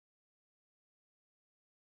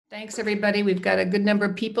Thanks, everybody. We've got a good number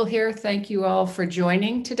of people here. Thank you all for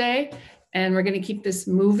joining today. And we're going to keep this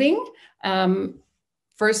moving.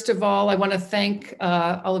 First of all, I want to thank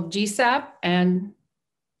all of GSAPP and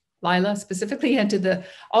Lila specifically, and to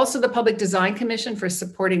also the Public Design Commission for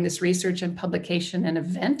supporting this research and publication and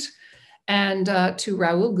event. And to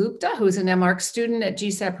Rahul Gupta, who's an MArch student at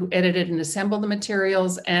GSAPP, who edited and assembled the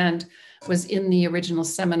materials and was in the original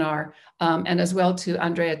seminar. And as well to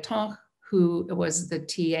Andrea Tonch, who was the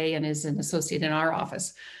TA and is an associate in our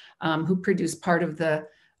office, who produced part of the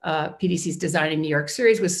PDC's Designing New York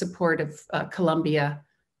series with support of Columbia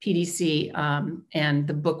PDC and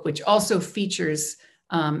the book, which also features,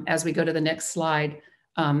 as we go to the next slide,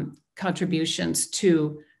 contributions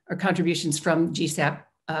from GSAPP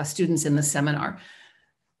students in the seminar.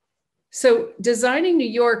 So Designing New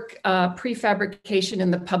York, prefabrication in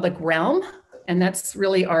the public realm, and that's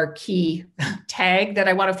really our key tag that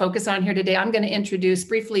I want to focus on here today. I'm going to introduce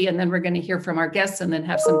briefly, and then we're going to hear from our guests and then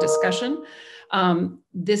have some discussion.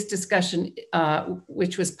 This discussion,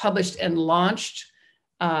 which was published and launched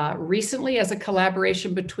recently as a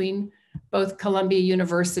collaboration between both Columbia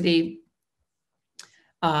University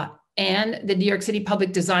and the New York City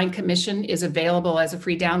Public Design Commission, is available as a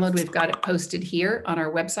free download. We've got it posted here on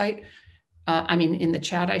our website. In the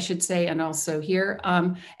chat, I should say, and also here.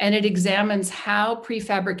 And it examines how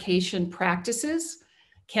prefabrication practices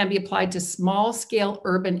can be applied to small-scale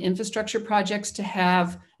urban infrastructure projects to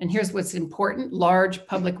have, and here's what's important, large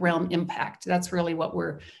public realm impact. That's really what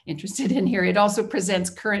we're interested in here. It also presents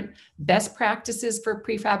current best practices for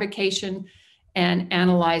prefabrication and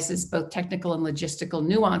analyzes both technical and logistical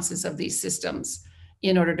nuances of these systems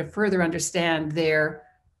in order to further understand their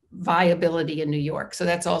viability in New York. So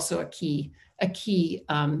that's also a key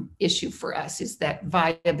issue for us, is that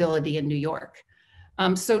viability in New York.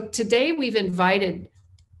 So today we've invited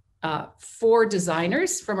 4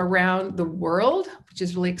 designers from around the world, which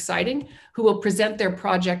is really exciting, who will present their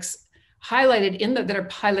projects that are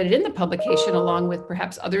highlighted in the publication, along with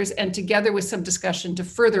perhaps others, and together with some discussion to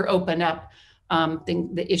further open up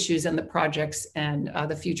the issues and the projects and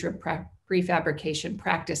the future of prefabrication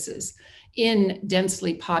practices in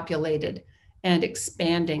densely populated and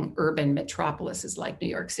expanding urban metropolises like New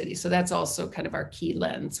York City. So that's also kind of our key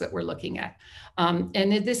lens that we're looking at.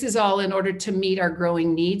 And this is all in order to meet our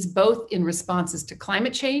growing needs, both in responses to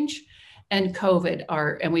climate change and COVID,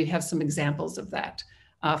 and we have some examples of that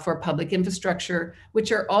for public infrastructure,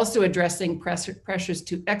 which are also addressing pressures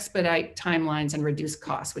to expedite timelines and reduce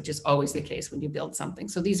costs, which is always the case when you build something.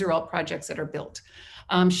 So these are all projects that are built.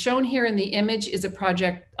 Shown here in the image is a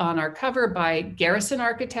project on our cover by Garrison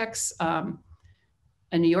Architects,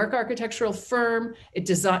 a New York architectural firm.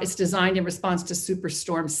 It's designed in response to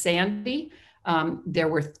Superstorm Sandy. There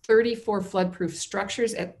were 34 flood-proof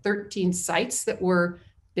structures at 13 sites that were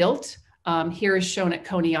built. Here is shown at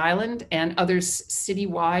Coney Island and other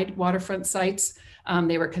citywide waterfront sites.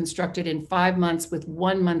 They were constructed in 5 months with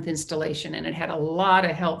 1 month installation, and it had a lot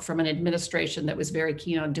of help from an administration that was very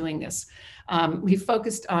keen on doing this. We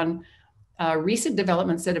focused on recent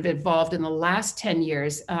developments that have evolved in the last 10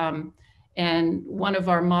 years. And one of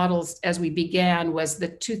our models as we began was the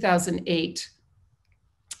 2008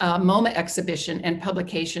 MoMA exhibition and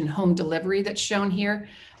publication, Home Delivery, that's shown here,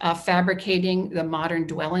 Fabricating the Modern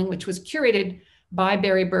Dwelling, which was curated by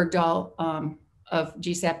Barry Bergdahl of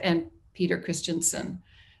GSAPP and Peter Christensen.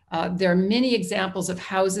 There are many examples of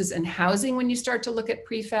houses and housing when you start to look at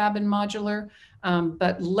prefab and modular,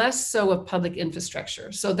 but less so of public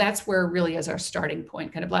infrastructure. So that's where really is our starting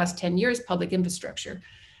point, kind of last 10 years, public infrastructure.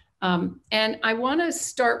 And I want to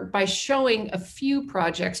start by showing a few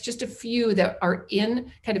projects, just a few that are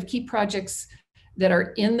in kind of key projects that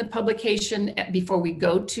are in the publication before we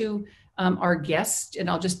go to our guests. And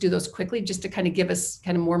I'll just do those quickly just to kind of give us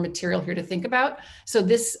kind of more material here to think about. So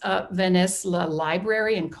this Vennesla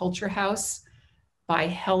Library and Culture House by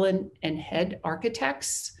Helen and Head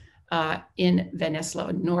Architects in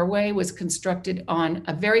Vennesla, Norway, was constructed on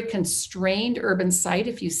a very constrained urban site.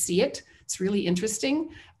 If you see it, it's really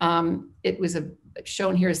interesting. It was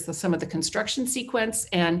shown here as some of the construction sequence,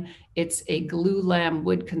 and it's a glulam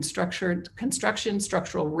wood construction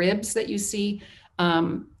structural ribs that you see.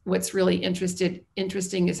 What's really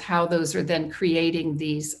interesting is how those are then creating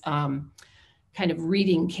these kind of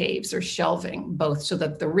reading caves or shelving, both, so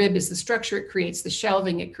that the rib is the structure, it creates the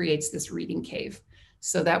shelving, it creates this reading cave.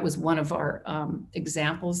 So that was one of our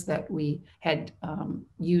examples that we had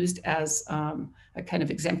used as a kind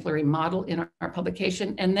of exemplary model in our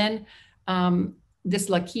publication. And then this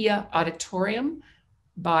Lacchia Auditorium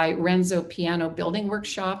by Renzo Piano Building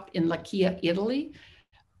Workshop in Lacchia, Italy.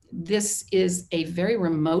 This is a very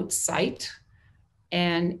remote site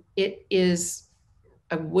And it is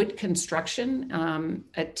a wood construction,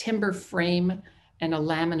 a timber frame, and a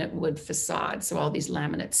laminate wood facade. So all these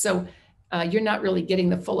laminates. So you're not really getting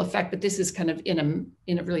the full effect, but this is kind of in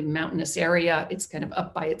a really mountainous area. It's kind of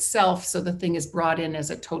up by itself. So the thing is brought in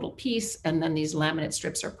as a total piece, and then these laminate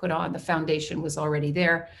strips are put on. The foundation was already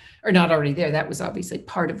there, or not already there. That was obviously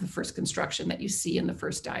part of the first construction that you see in the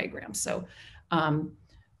first diagram. So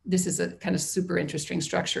this is a kind of super interesting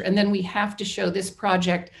structure. And then we have to show this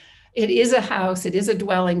project. It is a house, it is a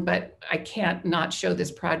dwelling, but I can't not show this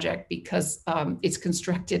project because it's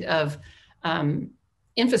constructed of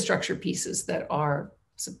infrastructure pieces that are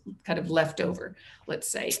kind of left over, let's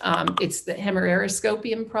say. It's the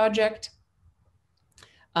Hemeraroscopium project.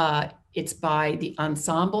 It's by the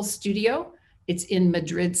Ensemble Studio. It's in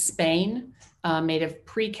Madrid, Spain, made of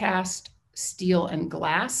precast steel and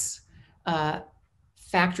glass,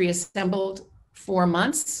 factory assembled 4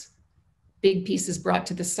 months, big pieces brought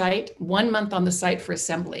to the site, 1 month on the site for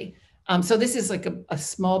assembly. So this is like a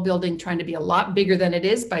small building trying to be a lot bigger than it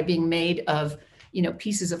is by being made of,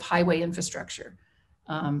 pieces of highway infrastructure,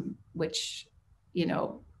 which,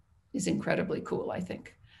 is incredibly cool, I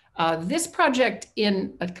think. This project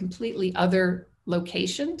in a completely other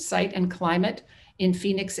location, site and climate in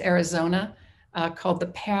Phoenix, Arizona, called the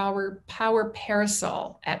Power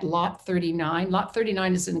Parasol at Lot 39. Lot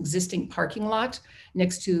 39 is an existing parking lot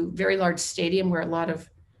next to a very large stadium where a lot of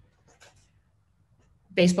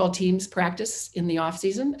baseball teams practice in the off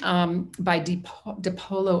season, by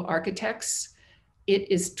DePolo Architects.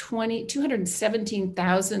 It is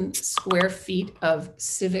 217,000 square feet of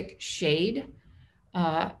civic shade.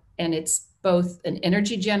 And it's both an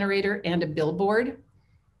energy generator and a billboard.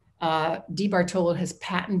 Di Bartolo has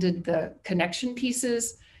patented the connection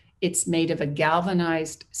pieces. It's made of a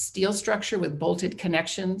galvanized steel structure with bolted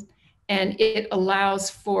connections. And it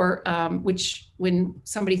allows for, which when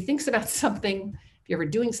somebody thinks about something, if you're ever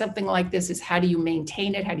doing something like this, is how do you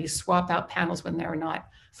maintain it? How do you swap out panels when they're not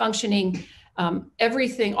functioning?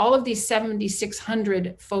 Everything, all of these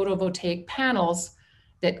 7,600 photovoltaic panels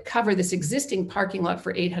that cover this existing parking lot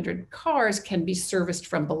for 800 cars can be serviced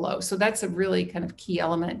from below. So that's a really kind of key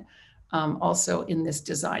element also in this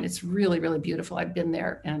design. It's really, really beautiful. I've been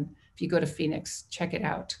there, and if you go to Phoenix, check it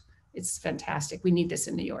out. It's fantastic. We need this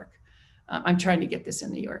in New York. I'm trying to get this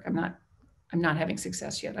in New York. I'm not having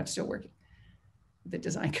success yet. I'm still working with the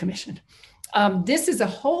Design Commission. This is a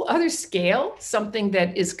whole other scale, something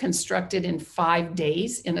that is constructed in 5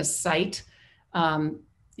 days in a site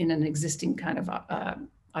in an existing kind of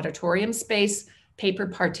auditorium space. Paper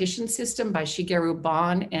partition system by Shigeru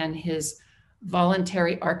Ban and his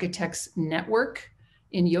Voluntary Architects Network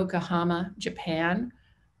in Yokohama, Japan.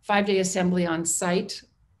 5-day assembly on site.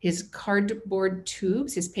 His cardboard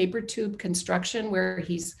tubes, his paper tube construction, where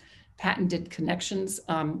he's patented connections,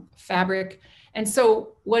 fabric. And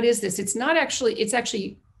so what is this? It's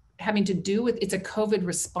actually having to do with, it's a COVID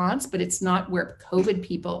response, but it's not where COVID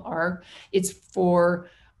people are. It's for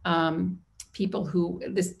people who,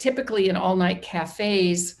 this typically in all-night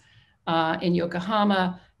cafes in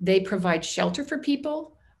Yokohama, they provide shelter for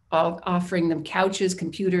people, offering them couches,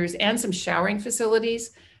 computers, and some showering facilities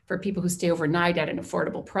for people who stay overnight at an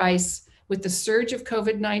affordable price. With the surge of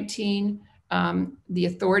COVID-19, the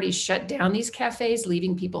authorities shut down these cafes,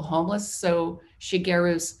 leaving people homeless. So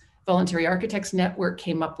Shigeru's Voluntary Architects Network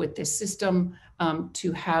came up with this system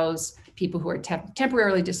to house people who are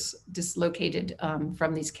temporarily dislocated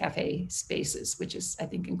from these cafe spaces, which is, I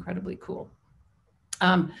think, incredibly cool.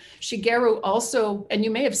 Shigeru also, and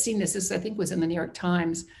you may have seen this I think was in the New York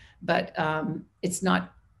Times, but it's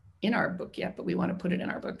not in our book yet, but we want to put it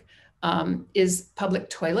in our book, is public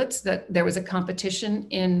toilets. That there was a competition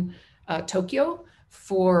in Tokyo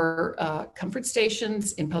for comfort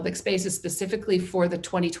stations in public spaces, specifically for the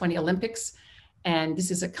 2020 Olympics. And this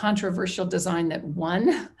is a controversial design that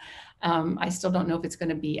won. I still don't know if it's going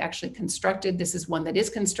to be actually constructed. This is one that is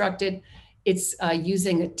constructed. It's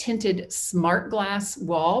using a tinted smart glass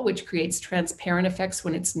wall, which creates transparent effects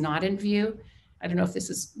when it's not in view. I don't know if this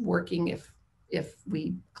is working, if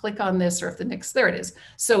we click on this, or if the next, there it is.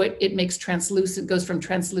 So it makes translucent, goes from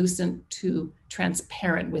translucent to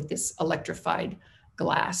transparent with this electrified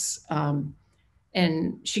glass. And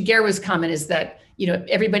Shigeru's comment is that,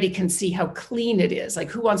 everybody can see how clean it is. Like,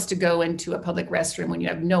 who wants to go into a public restroom when you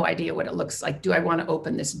have no idea what it looks like? Do I want to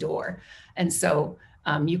open this door? And so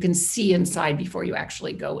you can see inside before you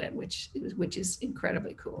actually go in, which is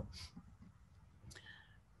incredibly cool.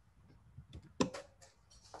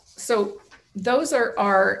 So those are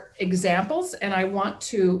our examples, and I want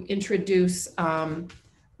to introduce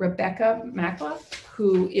Rebecca Macklis,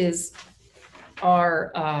 who is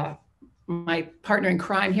my partner in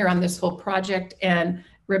crime here on this whole project, and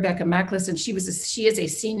Rebecca Macklis, and she is a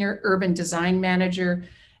senior urban design manager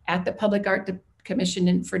at the Public Art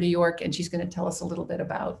Commission for New York, and she's going to tell us a little bit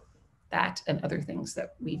about that and other things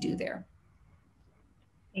that we do there.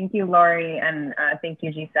 Thank you, Laurie, and thank you,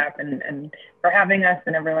 GSAPP, and for having us,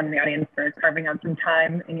 and everyone in the audience for carving out some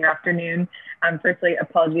time in your afternoon. Firstly,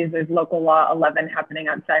 apologies, there's local law 11 happening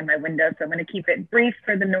outside my window, so I'm going to keep it brief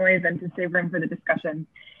for the noise and to save room for the discussion.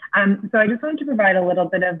 So I just wanted to provide a little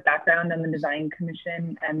bit of background on the Design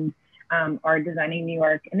Commission and our Designing New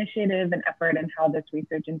York initiative and effort, and how this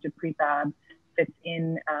research into prefab fits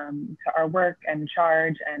in to our work and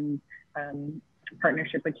charge and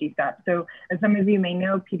partnership with GSAPP. So as some of you may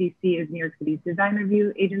know, PDC is New York City's design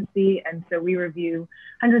review agency. And so we review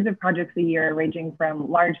hundreds of projects a year, ranging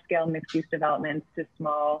from large scale mixed use developments to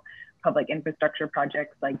small public infrastructure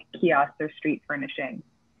projects like kiosks or street furnishing.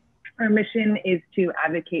 Our mission is to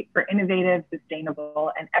advocate for innovative,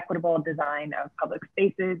 sustainable, and equitable design of public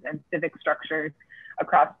spaces and civic structures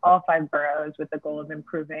across all 5 boroughs, with the goal of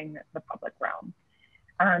improving the public realm.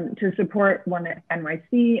 To support One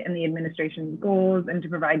NYC and the administration's goals, and to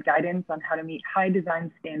provide guidance on how to meet high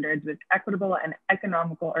design standards with equitable and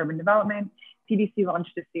economical urban development, PDC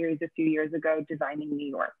launched a series a few years ago, Designing New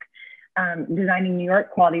York. Designing New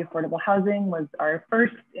York Quality Affordable Housing was our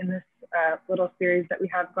first in this little series that we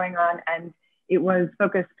have going on, and it was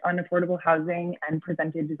focused on affordable housing and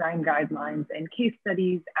presented design guidelines and case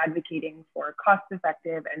studies advocating for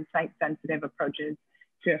cost-effective and site-sensitive approaches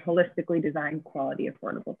to holistically design quality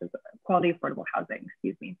affordable housing,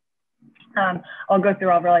 excuse me. I'll go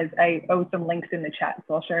through, I'll realize I owe some links in the chat,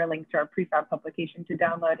 so I'll share a link to our prefab publication to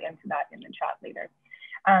download and to that in the chat later.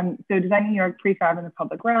 So Designing New York Prefab in the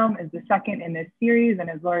Public Realm is the second in this series, and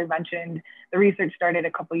as Laurie mentioned, the research started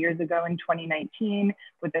a couple years ago in 2019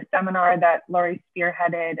 with a seminar that Laurie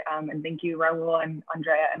spearheaded, and thank you Raul and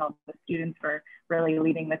Andrea and all the students for really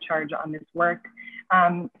leading the charge on this work.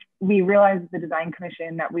 We realized at the Design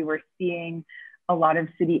Commission that we were seeing a lot of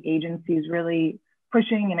city agencies really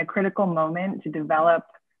pushing in a critical moment to develop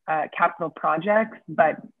capital projects,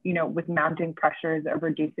 but with mounting pressures of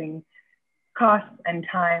reducing costs and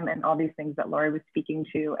time and all these things that Laurie was speaking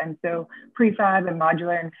to. And so prefab and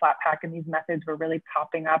modular and flat pack and these methods were really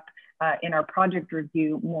popping up in our project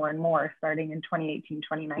review more and more starting in 2018,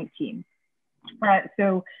 2019.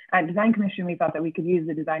 So at Design Commission, we thought that we could use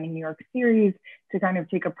the Designing New York series to kind of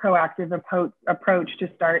take a proactive approach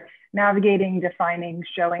to start navigating, defining,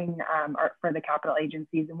 showing for the capital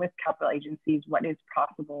agencies and with capital agencies what is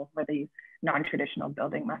possible for these non-traditional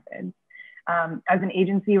building methods. As an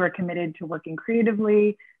agency, we're committed to working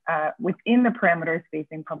creatively within the parameters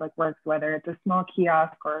facing public works, whether it's a small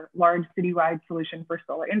kiosk or large citywide solution for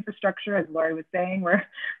solar infrastructure. As Laurie was saying, we're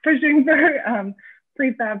pushing for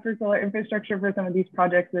prefab for solar infrastructure for some of these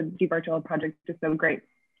projects. The Bartolo project is so great.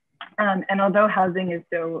 And although housing is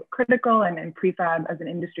so critical and prefab as an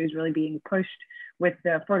industry is really being pushed with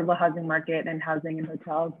the affordable housing market and housing and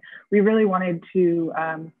hotels, we really wanted to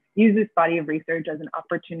use this body of research as an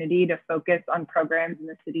opportunity to focus on programs in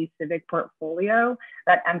the city's civic portfolio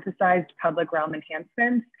that emphasized public realm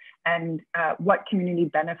enhancements and what community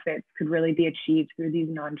benefits could really be achieved through these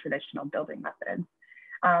non-traditional building methods.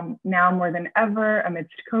 Now more than ever,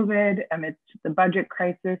 amidst COVID, amidst the budget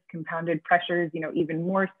crisis, compounded pressures, even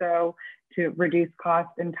more so to reduce cost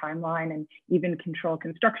and timeline and even control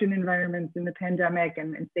construction environments in the pandemic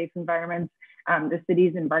and safe environments, the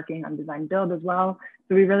city's embarking on design build as well.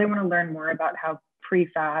 So we really want to learn more about how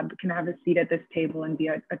prefab can have a seat at this table and be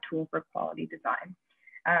a tool for quality design.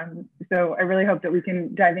 So I really hope that we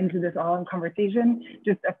can dive into this all in conversation.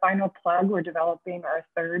 Just a final plug, we're developing our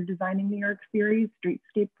third Designing New York series,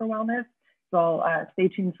 Streetscape for Wellness. So I'll stay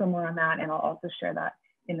tuned for more on that, and I'll also share that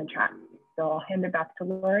in the chat. So I'll hand it back to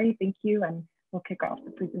Laurie. Thank you, and we'll kick off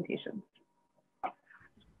the presentation.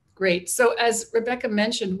 Great. So as Rebecca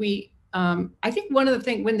mentioned, I think one of the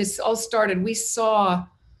things when this all started, we saw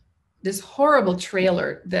this horrible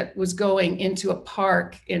trailer that was going into a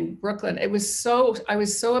park in Brooklyn. I was so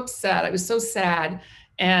upset. I was so sad.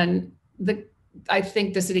 And I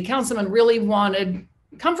think the city councilman really wanted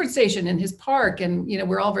comfort station in his park. And,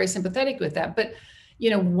 we're all very sympathetic with that. But,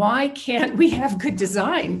 why can't we have good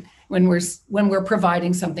design when we're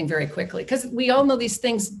providing something very quickly? Because we all know these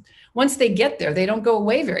things, once they get there, they don't go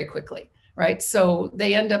away very quickly, right? So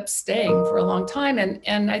they end up staying for a long time.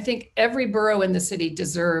 And I think every borough in the city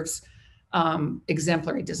deserves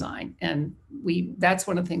exemplary design. And that's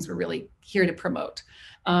one of the things we're really here to promote.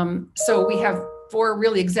 So we have 4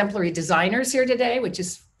 really exemplary designers here today, which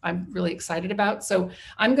is I'm really excited about. So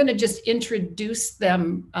I'm going to just introduce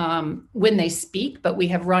them when they speak, but we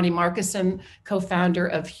have Ronnie Markussen, co-founder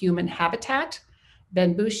of Human Habitat,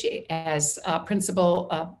 Ben Busche as principal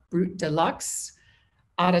of Brut Deluxe,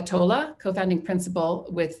 Tolla, co-founding principal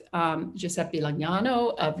with GSAPP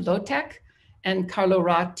of Lotec, and Carlo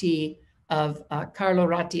Ratti of Carlo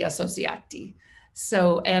Ratti Associati.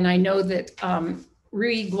 So, and I know that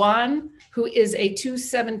Rui Guan, who is a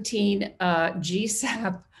 217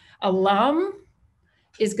 GSAPP alum,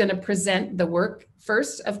 is going to present the work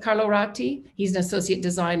first of Carlo Ratti. He's an associate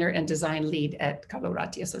designer and design lead at Carlo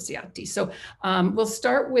Ratti Associati. So we'll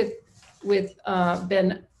start with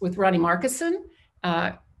Ronnie Markussen,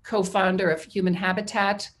 co-founder of Human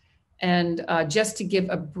Habitat. And just to give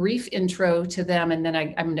a brief intro to them, and then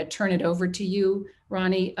I'm going to turn it over to you,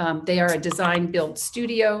 Ronnie. They are a design build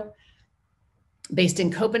studio based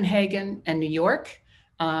in Copenhagen and New York.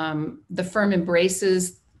 The firm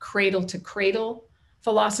embraces cradle to cradle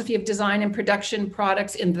philosophy of design and production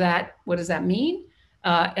products in that, what does that mean?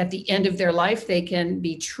 At the end of their life, they can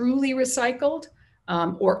be truly recycled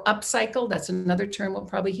or upcycled. That's another term we'll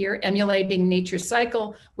probably hear, emulating nature's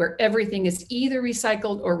cycle, where everything is either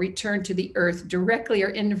recycled or returned to the earth directly or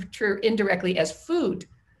indirectly as food,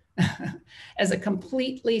 as a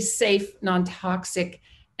completely safe, non-toxic,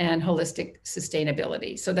 and holistic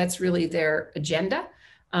sustainability. So that's really their agenda.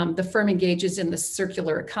 The firm engages in the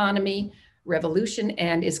circular economy revolution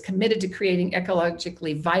and is committed to creating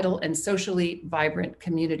ecologically vital and socially vibrant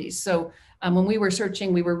communities. So when we were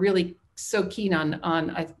searching, we were really so keen on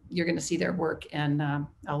you're going to see their work, and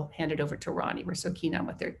I'll hand it over to Ronnie. We're so keen on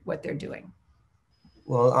what they're doing.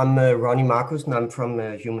 Well, I'm Ronnie Markussen. I'm from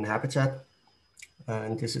Human Habitat,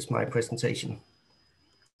 and this is my presentation.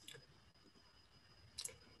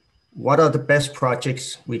 What are the best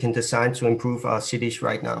projects we can design to improve our cities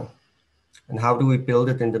right now? And how do we build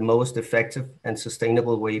it in the most effective and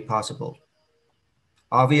sustainable way possible?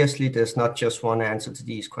 Obviously, there's not just one answer to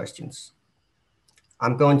these questions.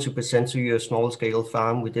 I'm going to present to you a small-scale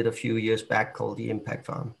farm we did a few years back called the Impact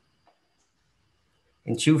Farm.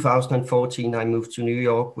 In 2014, I moved to New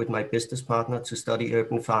York with my business partner to study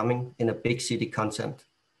urban farming in a big city content.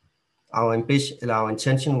 Our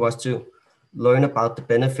intention was to learn about the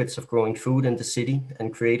benefits of growing food in the city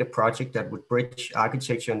and create a project that would bridge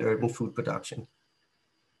architecture and urban food production.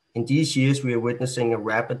 In these years, we are witnessing a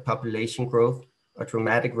rapid population growth, a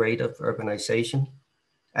dramatic rate of urbanization,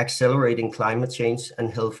 accelerating climate change,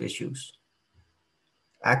 and health issues.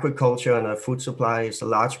 Agriculture and our food supply is a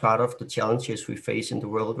large part of the challenges we face in the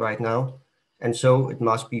world right now, and so it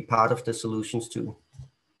must be part of the solutions too.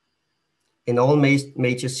 In all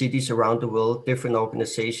major cities around the world, different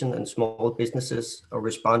organizations and small businesses are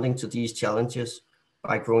responding to these challenges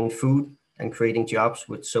by growing food and creating jobs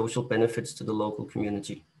with social benefits to the local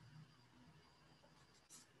community.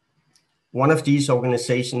 One of these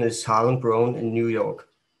organizations is Harlem Grown in New York.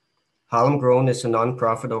 Harlem Grown is a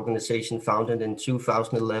nonprofit organization founded in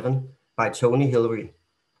 2011 by Tony Hillary,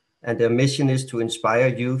 and their mission is to inspire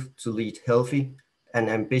youth to lead healthy and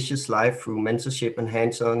ambitious life through mentorship and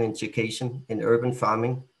hands-on education in urban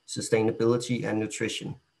farming, sustainability, and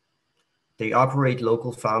nutrition. They operate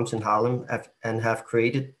local farms in Harlem and have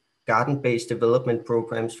created garden-based development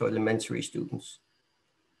programs for elementary students.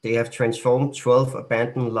 They have transformed 12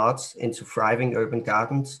 abandoned lots into thriving urban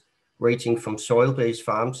gardens, ranging from soil-based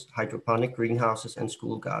farms, hydroponic greenhouses, and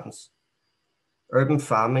school gardens. Urban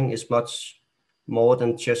farming is much more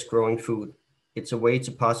than just growing food. It's a way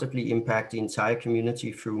to positively impact the entire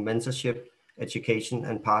community through mentorship, education,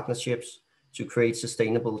 and partnerships to create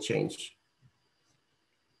sustainable change.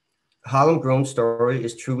 Harlem Grown's story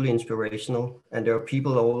is truly inspirational, and there are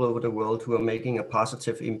people all over the world who are making a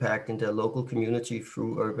positive impact in their local community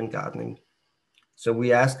through urban gardening. So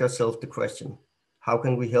we ask ourselves the question, how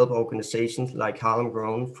can we help organizations like Harlem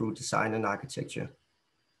Grown through design and architecture?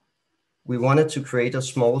 We wanted to create a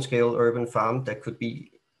small-scale urban farm that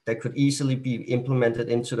could easily be implemented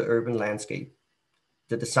into the urban landscape.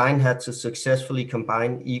 The design had to successfully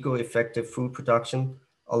combine eco-effective food production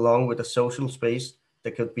along with a social space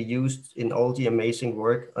that could be used in all the amazing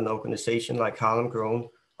work an organization like Harlem Grown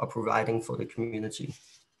are providing for the community.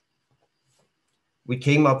 We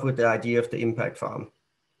came up with the idea of the Impact Farm.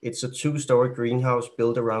 It's a 2-story greenhouse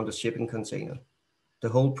built around a shipping container. The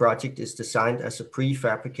whole project is designed as a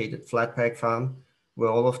prefabricated flat pack farm where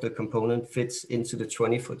all of the component fits into the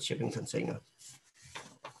 20-foot shipping container.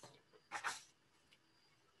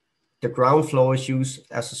 The ground floor is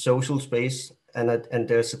used as a social space and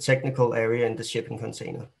there's a technical area in the shipping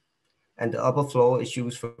container. And the upper floor is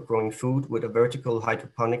used for growing food with a vertical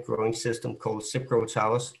hydroponic growing system called Zip Grow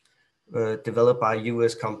Towers, developed by a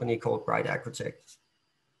US company called Bright Agrotech.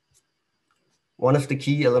 One of the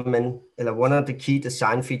key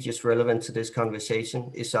design features relevant to this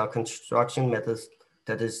conversation is our construction method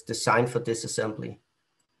that is designed for disassembly.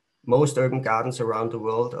 Most urban gardens around the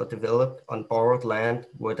world are developed on borrowed land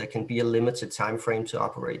where there can be a limited time frame to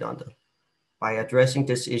operate under. By addressing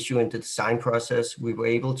this issue in the design process, we were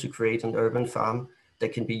able to create an urban farm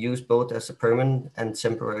that can be used both as a permanent and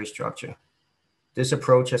temporary structure. This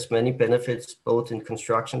approach has many benefits, both in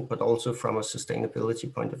construction, but also from a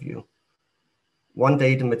sustainability point of view. One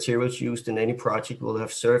day, the materials used in any project will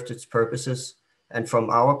have served its purposes, and from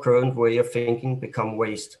our current way of thinking, become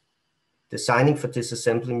waste. Designing for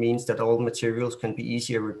disassembly means that all materials can be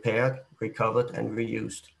easier repaired, recovered, and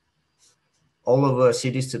reused. All over our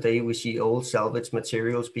cities today, we see old salvage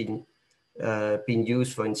materials being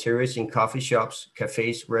used for interiors in coffee shops,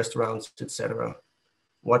 cafes, restaurants, etc.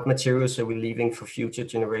 What materials are we leaving for future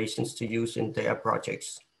generations to use in their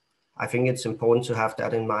projects? I think it's important to have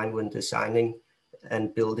that in mind when designing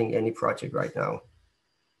and building any project right now.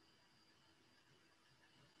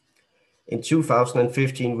 In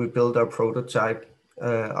 2015, we built our prototype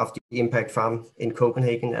of the impact farm in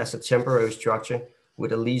Copenhagen as a temporary structure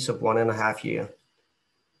with a lease of 1.5 years.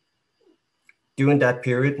 During that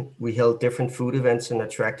period, we held different food events and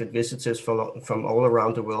attracted visitors from all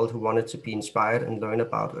around the world who wanted to be inspired and learn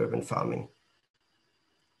about urban farming.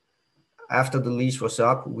 After the lease was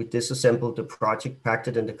up, we disassembled the project, packed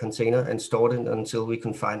it in the container, and stored it until we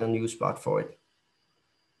could find a new spot for it.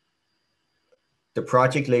 The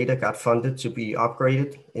project later got funded to be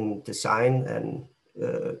upgraded in design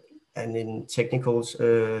and in technical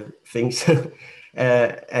things,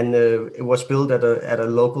 and it was built at a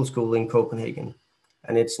local school in Copenhagen,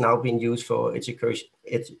 and it's now being used for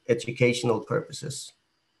educational purposes.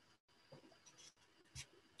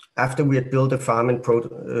 After we had built a farm and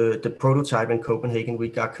the prototype in Copenhagen, we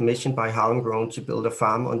got commissioned by Harlem Grown to build a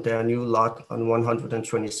farm on their new lot on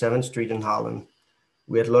 127th Street in Harlem.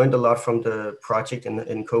 We had learned a lot from the project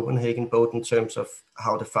in Copenhagen, both in terms of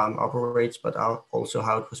how the farm operates, but also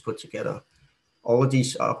how it was put together. All of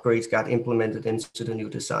these upgrades got implemented into the new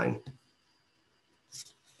design.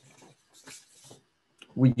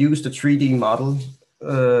 We used a 3D model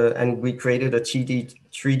and we created a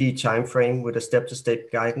 3D time frame with a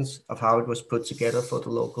step-to-step guidance of how it was put together for the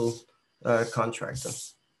local contractor.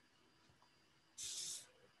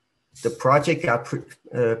 The project got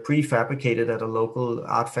prefabricated at a local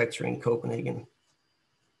art factory in Copenhagen.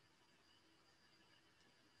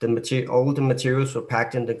 All the materials were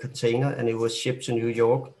packed in the container and it was shipped to New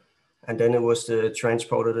York, and then it was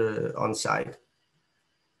transported on site.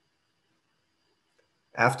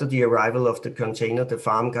 After the arrival of the container, the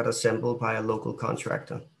farm got assembled by a local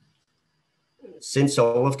contractor. Since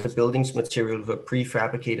all of the building's materials were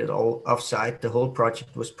prefabricated off-site, the whole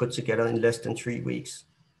project was put together in less than 3 weeks.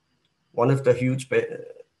 One of the huge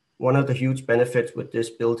benefits with this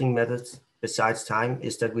building method, besides time,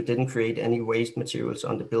 is that we didn't create any waste materials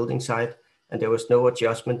on the building site, and there was no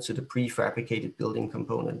adjustment to the prefabricated building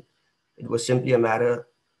component. It was simply a matter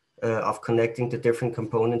of connecting the different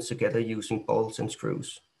components together using bolts and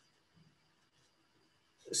screws.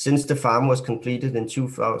 Since the farm was completed in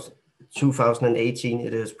 2018,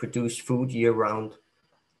 it has produced food year-round.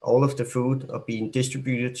 All of the food are being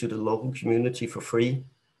distributed to the local community for free.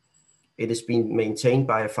 It is being maintained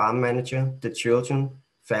by a farm manager, the children,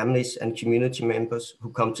 families, and community members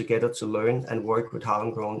who come together to learn and work with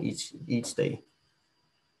Harlem Grown each day.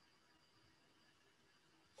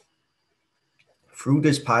 Through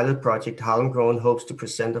this pilot project, Harlem Grown hopes to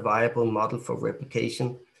present a viable model for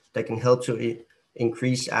replication that can help to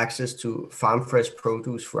increase access to farm fresh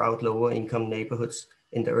produce throughout lower income neighborhoods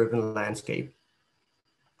in the urban landscape.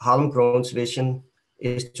 Harlem Grown's vision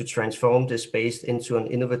is to transform this space into an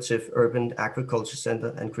innovative urban agriculture center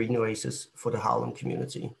and green oasis for the Harlem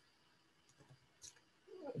community.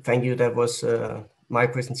 Thank you. That was my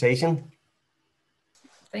presentation.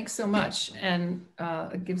 Thanks so much. And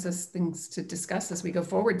it gives us things to discuss as we go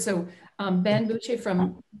forward. So Ben Busche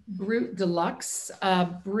from Brut Deluxe.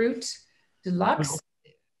 Brut Deluxe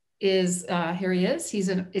is, here he is.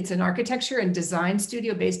 It's an architecture and design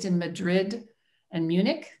studio based in Madrid and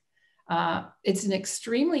Munich. It's an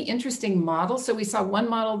extremely interesting model. So we saw one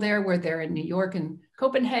model there where they're in New York and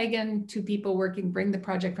Copenhagen, 2 people working, bring the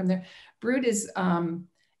project from there. Brut is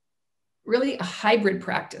really a hybrid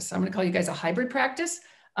practice. I'm gonna call you guys a hybrid practice.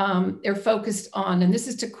 They're focused on, and this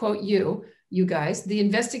is to quote you guys, the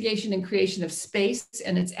investigation and creation of space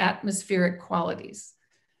and its atmospheric qualities.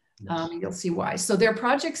 You'll see why. So their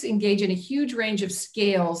projects engage in a huge range of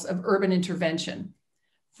scales of urban intervention,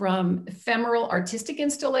 from ephemeral artistic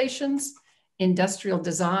installations, industrial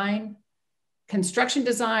design, construction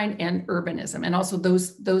design, and urbanism, and also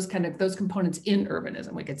those components in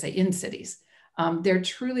urbanism, we could say in cities. They're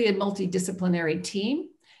truly a multidisciplinary team.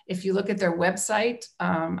 If you look at their website,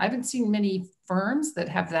 I haven't seen many firms that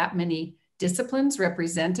have that many disciplines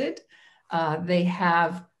represented. They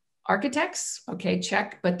have architects, okay,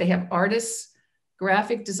 check, but they have artists,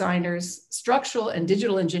 graphic designers, structural and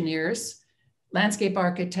digital engineers, landscape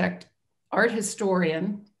architect, art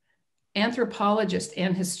historian, anthropologist,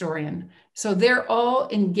 and historian. So they're all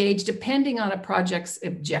engaged, depending on a project's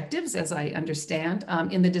objectives, as I understand,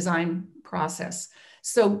 in the design process.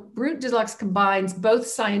 So Brut Deluxe combines both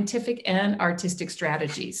scientific and artistic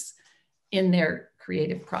strategies in their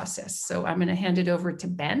creative process. So I'm going to hand it over to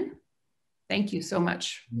Ben. Thank you so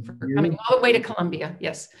much for coming all the way to Colombia.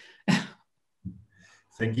 Yes.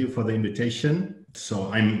 Thank you for the invitation.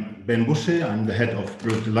 So I'm Ben Busche, I'm the head of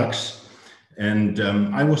Brut Deluxe, and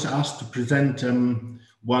I was asked to present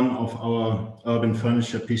one of our urban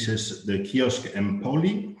furniture pieces, the kiosk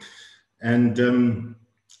Empoli, and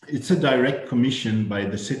it's a direct commission by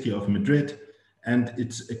the city of Madrid, and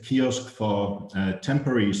it's a kiosk for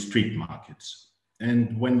temporary street markets.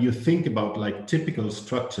 And when you think about like typical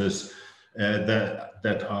structures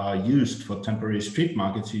that are used for temporary street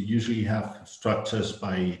markets, you usually have structures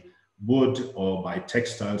by wood or by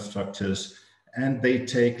textile structures, and they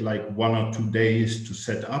take like 1 or 2 days to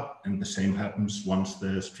set up, and the same happens once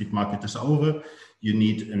the street market is over. You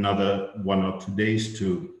need another 1 or 2 days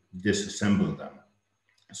to disassemble them.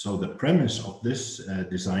 So the premise of this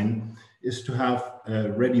design is to have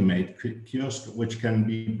a ready-made kiosk which can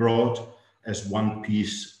be brought as one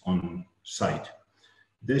piece on site.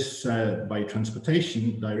 This, by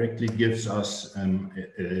transportation, directly gives us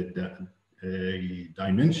a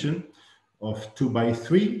dimension of 2 by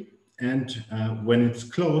 3, and when it's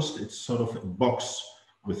closed, it's sort of a box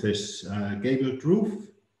with this gabled roof,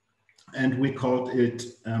 and we called it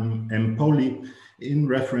Empoli in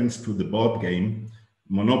reference to the board game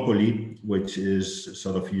Monopoly, which is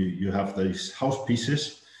sort of you have these house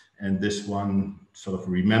pieces, and this one sort of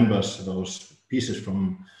remembers those pieces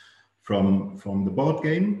from the board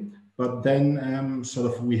game. But then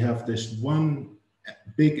sort of we have this one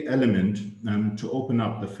big element to open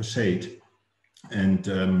up the facade, and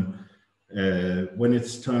when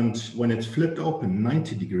it's flipped open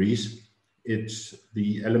 90 degrees,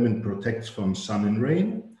 the element protects from sun and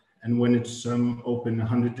rain, and when it's open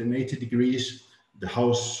 180 degrees, the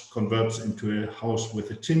house converts into a house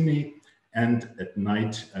with a chimney, and at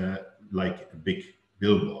night like a big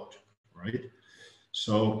billboard, right?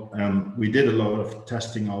 So we did a lot of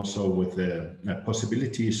testing also with the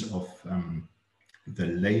possibilities of the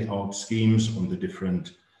layout schemes on the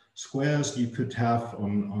different squares you could have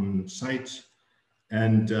on site.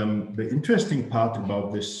 And the interesting part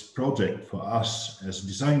about this project for us as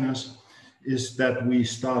designers is that we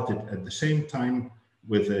started at the same time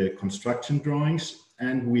with the construction drawings,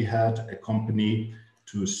 and we had a company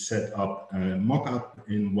to set up a mock-up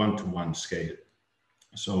in 1:1 scale.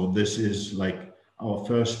 So this is like our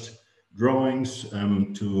first drawings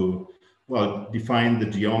to, well, define the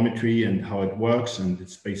geometry and how it works, and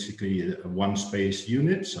it's basically a one-space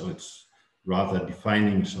unit, so it's rather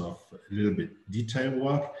defining sort of a little bit detail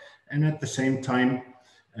work. And at the same time,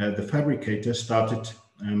 the fabricator started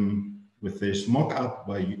with this mock-up,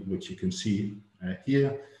 which you can see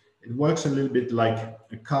here. It works a little bit like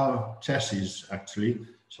a car chassis, actually.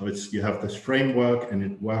 So you have this framework, and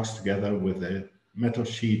it works together with the metal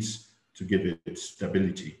sheets to give it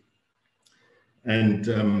stability. And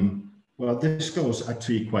well, this goes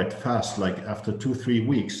actually quite fast. Like after 2-3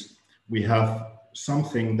 weeks, we have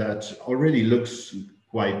something that already looks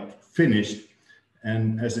quite finished.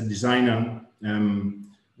 And as a designer,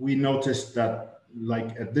 we noticed that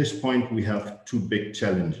like at this point, we have 2 big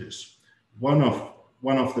challenges. One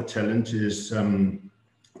of the challenges is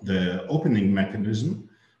the opening mechanism,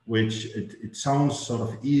 which it sounds sort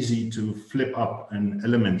of easy to flip up an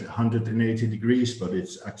element 180 degrees, but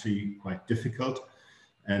it's actually quite difficult.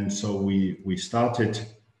 And so we started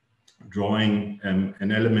drawing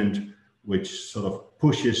an element which sort of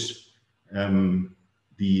pushes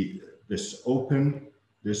this open.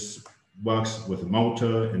 This works with a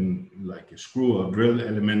motor and like a screw or drill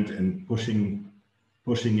element, and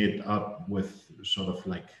pushing it up with sort of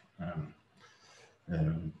like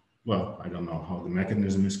well, I don't know how the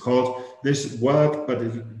mechanism is called. This worked, but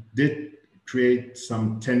it did create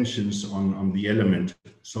some tensions on the element.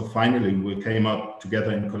 So finally, we came up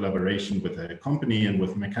together in collaboration with a company and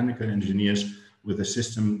with mechanical engineers with a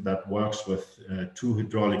system that works with 2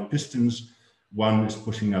 hydraulic pistons. One is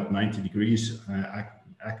pushing up 90 degrees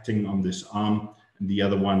acting on this arm, and the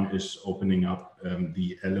other one is opening up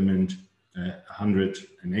the element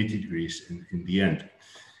 180 degrees in the end.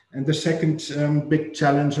 And the second big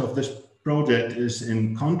challenge of this project is,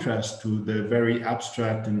 in contrast to the very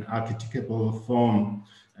abstract and archetypal form,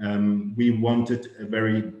 we wanted a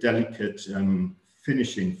very delicate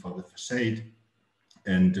finishing for the facade,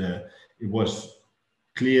 and it was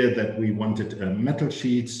clear that we wanted metal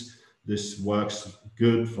sheets. This works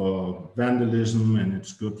good for vandalism and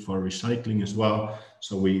it's good for recycling as well.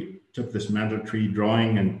 So we took this metal tree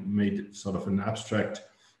drawing and made it sort of an abstract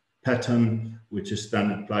pattern, which is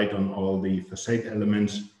then applied on all the facade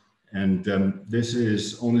elements. And this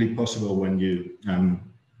is only possible when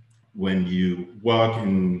you work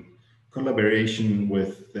in collaboration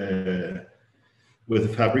with a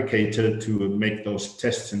fabricator to make those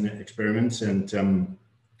tests and experiments,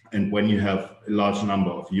 and when you have a large number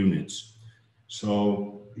of units.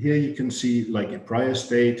 So here you can see like a prior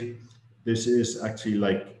state. This is actually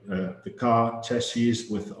like the car chassis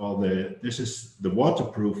with all this is the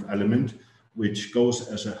waterproof element, which goes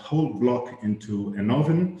as a whole block into an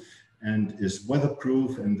oven and is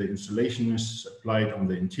weatherproof, and the insulation is applied on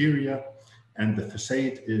the interior, and the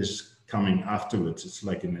facade is coming afterwards. It's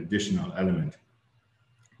like an additional element.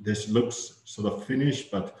 This looks sort of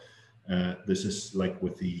finished, but this is like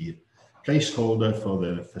with the placeholder for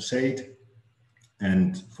the facade.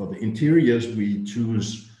 And for the interiors, we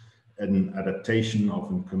choose an adaptation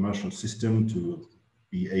of a commercial system to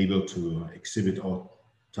be able to exhibit all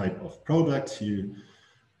type of products you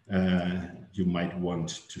might want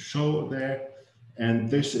to show there. And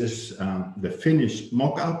this is the finished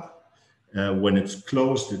mock-up. When it's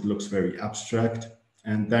closed, it looks very abstract.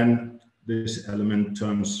 And then this element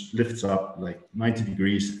lifts up like 90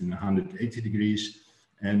 degrees and 180 degrees.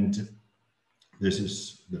 And this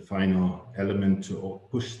is the final element to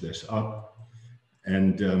push this up.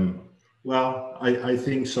 And well, I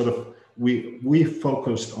think sort of we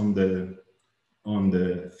focused on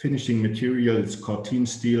the finishing material. It's corten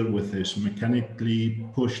steel with this mechanically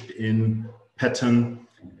pushed in pattern.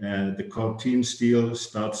 The corten steel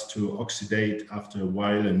starts to oxidate after a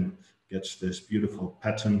while and gets this beautiful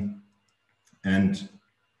pattern. And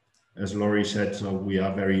as Laurie said, so we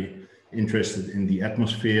are very interested in the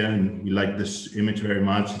atmosphere, and we like this image very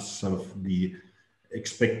much. It's sort of the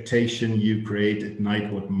expectation you create at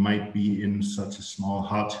night, what might be in such a small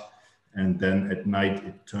hut, and then at night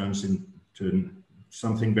it turns into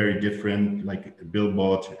something very different, like a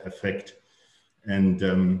billboard effect.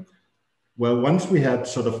 And well, once we had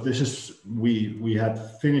sort of we had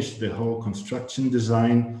finished the whole construction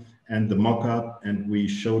design and the mock-up, and we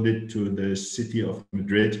showed it to the city of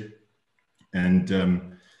Madrid. And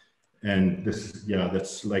this, yeah,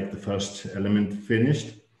 that's like the first element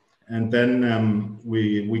finished. And then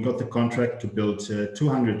we got the contract to build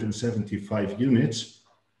 275 units.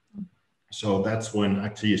 So that's when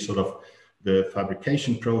actually sort of the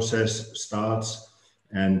fabrication process starts,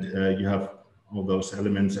 and you have all those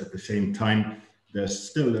elements at the same time. There's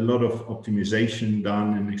still a lot of optimization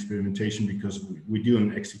done and experimentation, because we do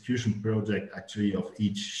an execution project actually of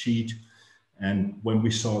each sheet. And when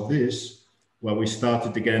we saw this, well, we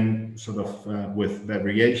started again sort of with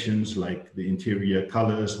variations like the interior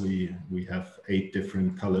colors. We have 8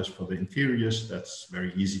 different colors for the interiors. That's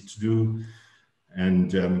very easy to do.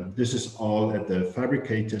 And this is all at the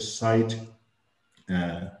fabricator's site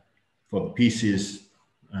for the pieces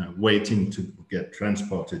waiting to get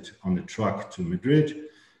transported on the truck to Madrid.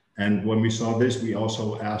 And when we saw this, we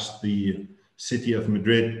also asked the city of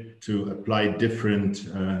Madrid to apply different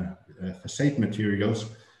facade materials.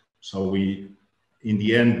 So in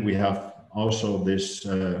the end, we have also this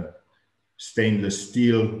stainless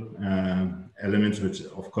steel elements, which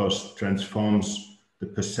of course transforms the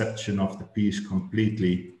perception of the piece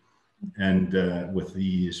completely. And with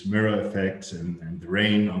these mirror effects and the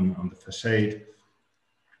rain on the facade.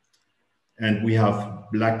 And we have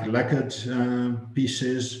black lacquered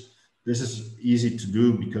pieces. This is easy to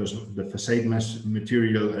do because of the facade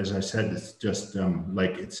material, as I said, it's just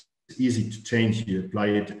like it's easy to change. You apply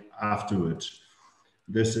it afterwards.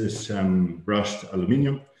 This is brushed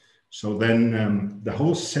aluminum. So then the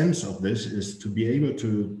whole sense of this is to be able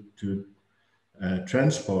to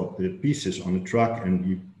transport the pieces on a truck, and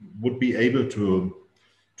you would be able to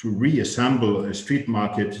reassemble a street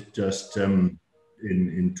market just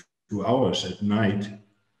in 2 hours at night,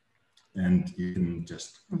 and you can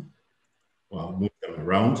just well move them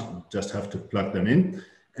around. You just have to plug them in.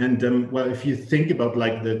 And well, if you think about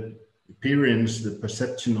like the appearance, the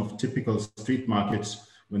perception of typical street markets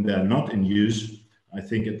when they are not in use, I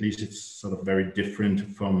think at least it's sort of very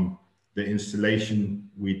different from the installation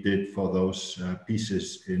we did for those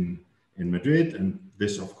pieces in Madrid. And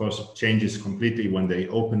this, of course, changes completely when they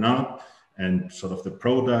open up and sort of the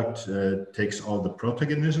product takes all the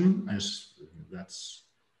protagonism, as that's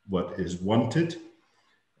what is wanted.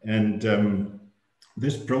 And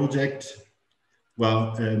this project,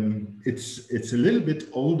 well, it's a little bit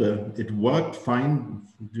older. It worked fine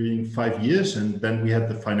during 5 years, and then we had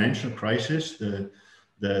the financial crisis.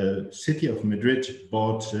 The city of Madrid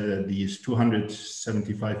bought these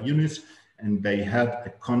 275 units, and they had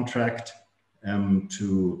a contract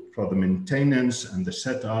for the maintenance and the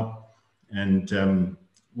setup. And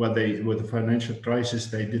with the financial crisis,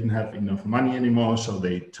 they didn't have enough money anymore, so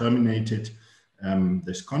they terminated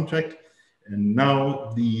this contract. And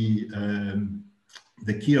now the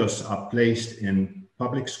kiosks are placed in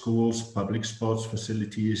public schools, public sports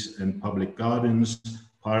facilities, and public gardens,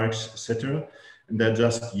 parks, etc. And they're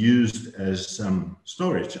just used as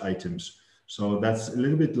storage items. So that's a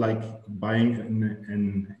little bit like buying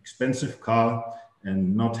an expensive car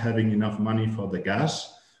and not having enough money for the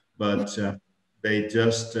gas, but they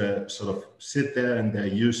just sort of sit there and they're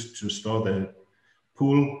used to store the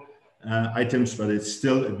pool items, but it's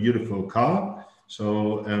still a beautiful car.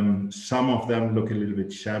 So some of them look a little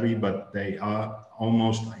bit shabby, but they are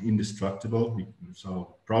almost indestructible.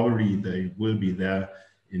 So probably they will be there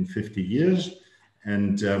in 50 years.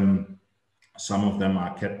 And some of them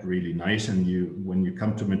are kept really nice. And when you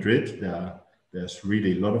come to Madrid, there's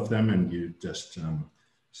really a lot of them, and you just,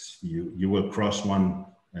 you will cross one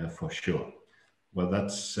for sure. Well,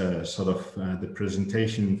 that's sort of the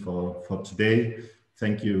presentation for today.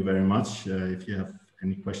 Thank you very much. If you have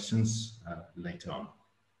any questions later on.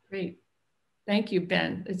 Great. Thank you,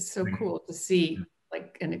 Ben. It's so cool to see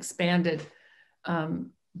like an expanded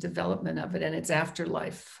development of it and its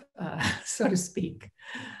afterlife, so to speak.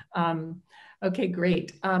 Okay,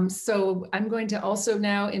 great. So I'm going to also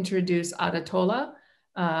now introduce Tolla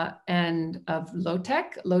and of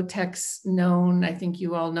Lotec. Lotec's known, I think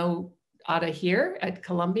you all know Ada here at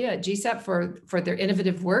Columbia, at GSAPP for their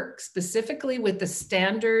innovative work, specifically with the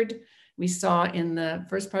standard we saw in the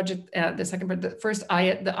first project, the second project,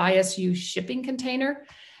 the ISU shipping container.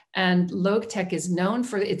 And Lotec is known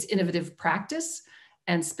for its innovative practice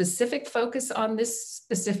and specific focus on this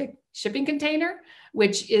specific shipping container,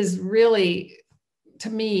 which is really, to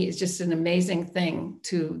me, is just an amazing thing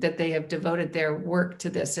that they have devoted their work to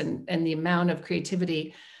this and the amount of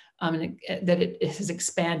creativity that it has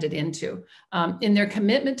expanded into. In their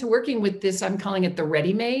commitment to working with this, I'm calling it the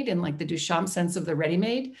ready-made, in like the Duchamp sense of the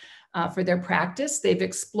ready-made, for their practice. They've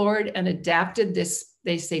explored and adapted this,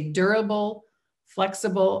 they say, durable,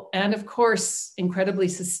 flexible, and of course, incredibly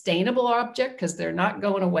sustainable object, because they're not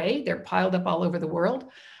going away. They're piled up all over the world,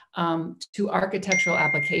 to architectural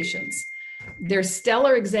applications. Their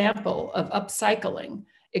stellar example of upcycling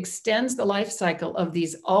extends the life cycle of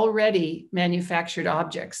these already manufactured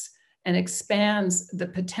objects and expands the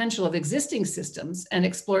potential of existing systems and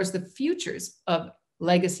explores the futures of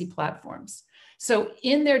legacy platforms. So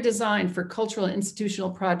in their design for cultural and institutional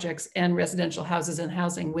projects and residential houses and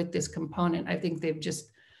housing with this component, I think they've just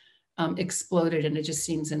exploded, and it just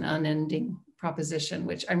seems an unending proposition,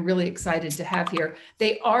 which I'm really excited to have here.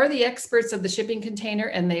 They are the experts of the shipping container,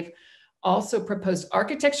 and they've also proposed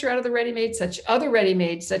architecture out of the ready-made,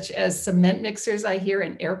 such as cement mixers, I hear,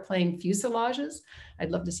 and airplane fuselages.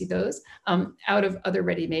 I'd love to see those out of other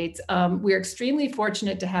ready-mades. We're extremely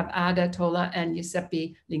fortunate to have Ada, Tolla, and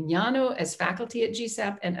Giuseppe Lignano as faculty at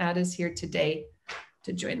GSAPP, and Ada's here today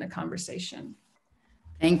to join the conversation.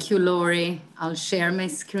 Thank you, Laurie. I'll share my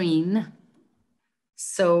screen.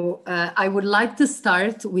 So I would like to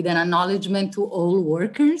start with an acknowledgement to all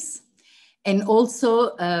workers, and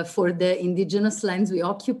also for the indigenous lands we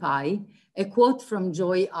occupy, a quote from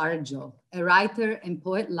Joy Arjo, a writer and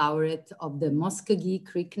poet laureate of the Muskogee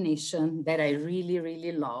Creek Nation that I really,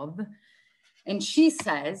 really love. And she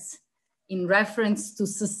says, in reference to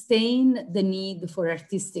sustain the need for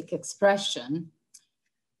artistic expression,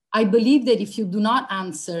 I believe that if you do not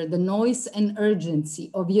answer the noise and urgency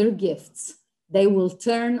of your gifts, they will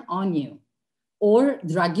turn on you or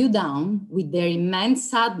drag you down with their immense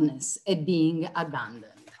sadness at being abandoned.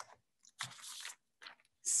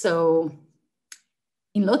 So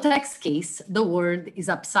in Lotec's case, the word is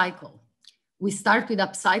upcycle. We start with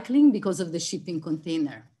upcycling because of the shipping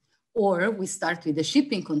container, or we start with the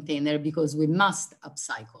shipping container because we must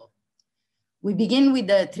upcycle. We begin with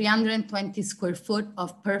the 320 square foot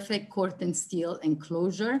of perfect Corten steel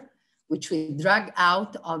enclosure, which we drag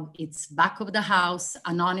out of its back of the house,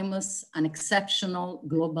 anonymous and exceptional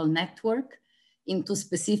global network into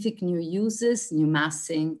specific new uses, new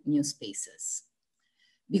massing, new spaces.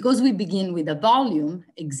 Because we begin with a volume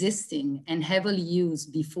existing and heavily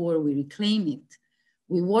used before we reclaim it,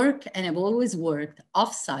 we work and have always worked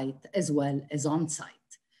off-site as well as on-site.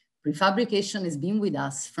 Prefabrication has been with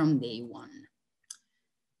us from day one.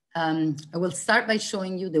 I will start by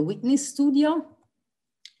showing you the Whitney Studio.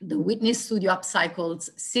 The Whitney Studio upcycles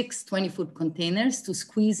 6 20-foot containers to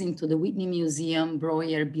squeeze into the Whitney Museum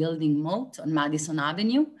Breuer building moat on Madison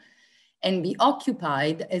Avenue and be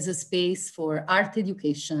occupied as a space for art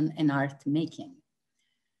education and art making.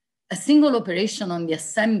 A single operation on the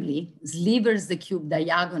assembly slivers the cube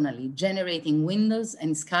diagonally, generating windows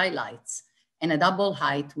and skylights and a double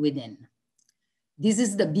height within. This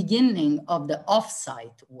is the beginning of the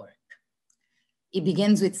off-site work. It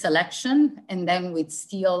begins with selection and then with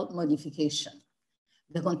steel modification.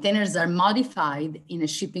 The containers are modified in a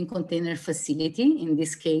shipping container facility, in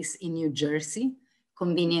this case in New Jersey,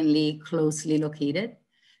 conveniently closely located,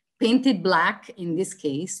 painted black in this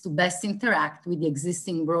case to best interact with the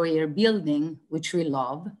existing Breuer building, which we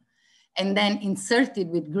love, and then inserted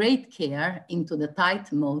with great care into the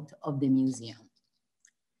tight moat of the museum.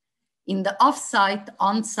 In the off-site,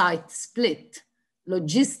 on-site split,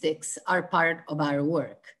 logistics are part of our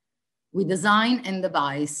work. We design and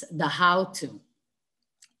devise the how-to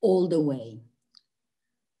all the way.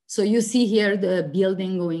 So you see here the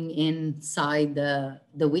building going inside the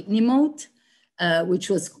Whitney moat, which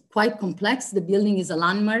was quite complex. The building is a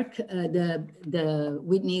landmark. The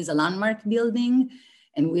Whitney is a landmark building.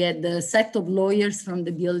 And we had the set of lawyers from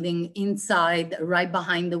the building inside, right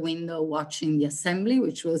behind the window, watching the assembly,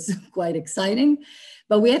 which was quite exciting.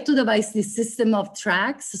 But we had to devise this system of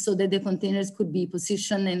tracks so that the containers could be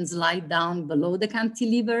positioned and slide down below the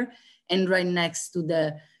cantilever and right next to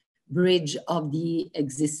the bridge of the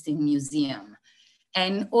existing museum.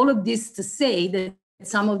 And all of this to say that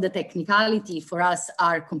some of the technicality for us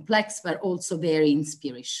are complex, but also very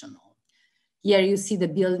inspirational. Here you see the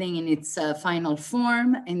building in its final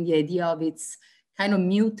form and the idea of its kind of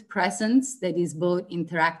mute presence that is both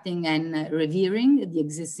interacting and revering the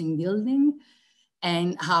existing building,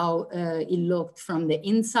 and how it looked from the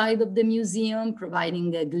inside of the museum,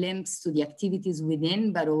 providing a glimpse to the activities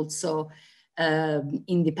within, but also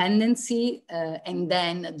independency, and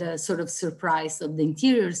then the sort of surprise of the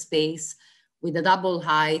interior space with a double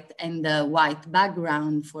height and a white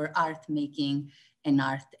background for art making and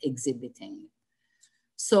art exhibiting.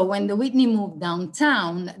 So when the Whitney moved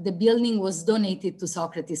downtown, the building was donated to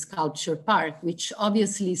Socrates Sculpture Park, which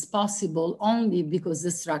obviously is possible only because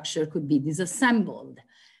the structure could be disassembled.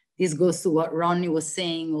 This goes to what Ronnie was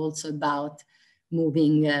saying also about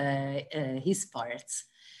moving his parts.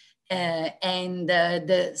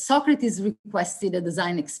 The Socrates requested a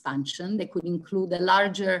design expansion that could include a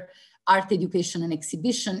larger art education and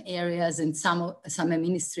exhibition areas and some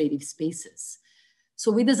administrative spaces.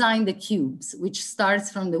 So we designed the cubes, which starts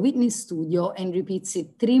from the Whitney Studio and repeats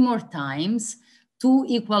it 3 more times, 2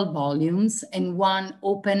 equal volumes and 1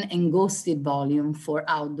 open and ghosted volume for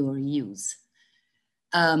outdoor use.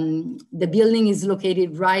 The building is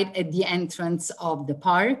located right at the entrance of the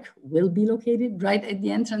park, will be located right at the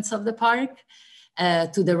entrance of the park,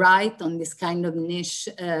 to the right on this kind of niche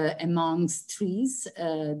amongst trees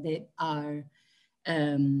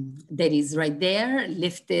that is right there,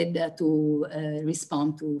 lifted to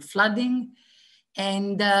respond to flooding.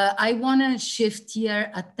 And I wanna shift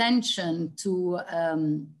here attention to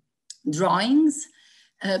drawings,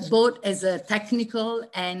 both as a technical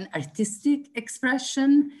and artistic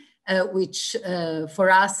expression, which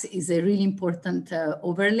for us is a really important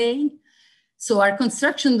overlay. So our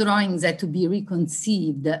construction drawings had to be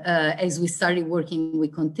reconceived as we started working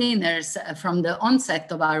with containers from the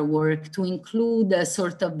onset of our work to include a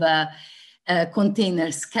sort of a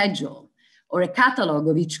container schedule or a catalog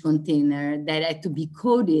of each container that had to be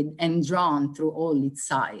coded and drawn through all its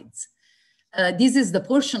sides. This is the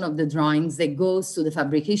portion of the drawings that goes to the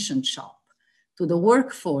fabrication shop, to the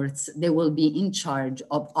workforce that will be in charge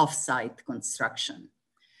of off-site construction.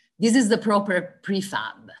 This is the proper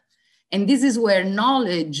prefab. And this is where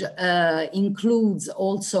knowledge includes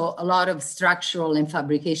also a lot of structural and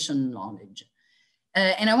fabrication knowledge.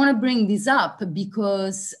 And I want to bring this up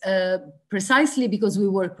because precisely because we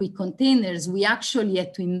work with containers, we actually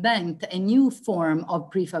had to invent a new form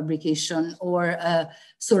of prefabrication or a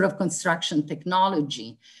sort of construction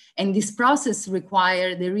technology. And this process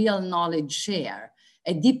required a real knowledge share,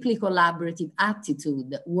 a deeply collaborative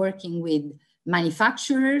attitude, working with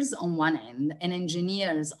manufacturers on one end and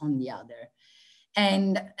engineers on the other.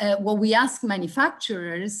 And what we ask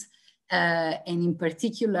manufacturers, and in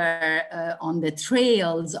particular on the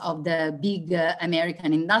trails of the big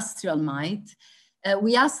American industrial might,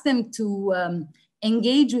 we ask them to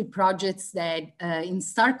engage with projects that, in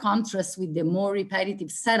stark contrast with the more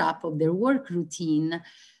repetitive setup of their work routine,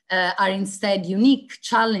 are instead unique,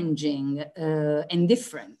 challenging, and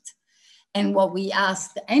different. And what we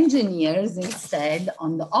asked engineers instead,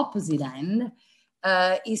 on the opposite end,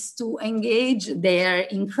 is to engage their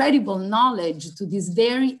incredible knowledge to this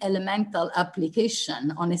very elemental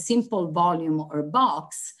application on a simple volume or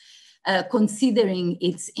box, considering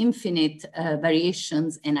its infinite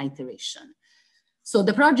variations and iteration. So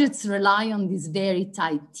the projects rely on this very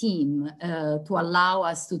tight team to allow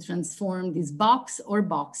us to transform this box or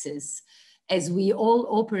boxes as we all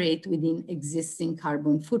operate within existing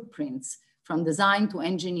carbon footprints, from design to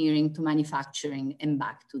engineering to manufacturing and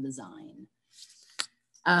back to design.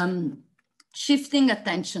 Shifting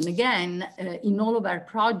attention again, in all of our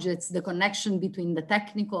projects, the connection between the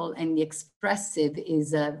technical and the expressive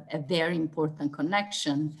is a very important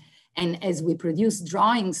connection. And as we produce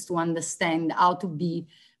drawings to understand how to be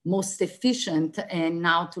most efficient and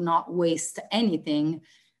how to not waste anything,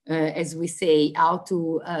 as we say, how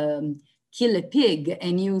to kill a pig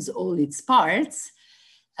and use all its parts,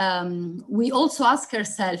 we also ask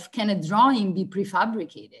ourselves, can a drawing be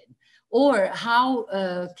prefabricated? Or how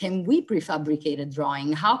can we prefabricate a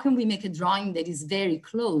drawing? How can we make a drawing that is very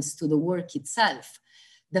close to the work itself,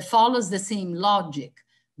 that follows the same logic,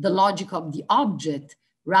 the logic of the object,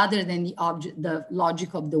 rather than the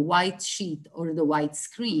logic of the white sheet or the white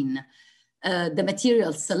screen, the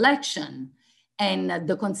material selection, and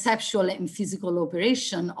the conceptual and physical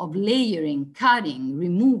operation of layering, cutting,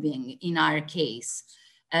 removing in our case.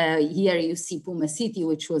 Here you see Puma City,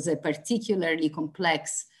 which was a particularly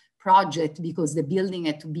complex project because the building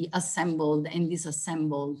had to be assembled and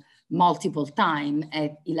disassembled multiple times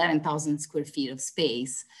at 11,000 square feet of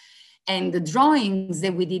space. And the drawings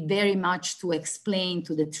that we did very much to explain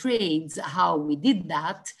to the trades how we did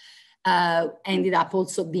that ended up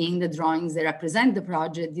also being the drawings that represent the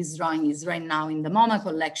project. This drawing is right now in the MoMA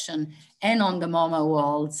collection and on the MoMA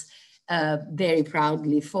walls very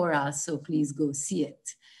proudly for us, so please go see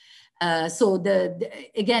it.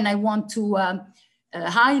 Again, I want to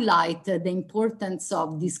highlight the importance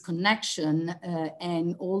of this connection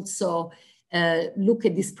and also look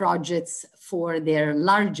at these projects for their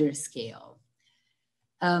larger scale.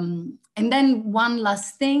 And then one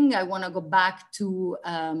last thing, I want to go back to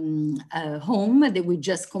a home that we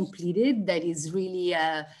just completed that is really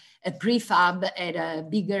a prefab at a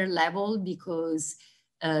bigger level because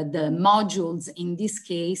the modules in this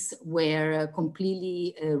case were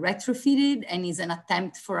completely retrofitted and is an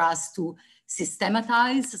attempt for us to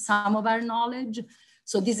systematize some of our knowledge.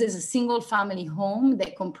 So this is a single family home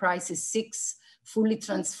that comprises 6 fully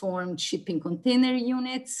transformed shipping container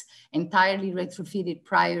units, entirely retrofitted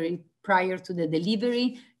prior to the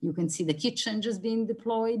delivery. You can see the kitchen just being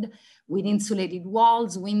deployed with insulated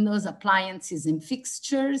walls, windows, appliances, and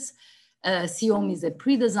fixtures. COM is a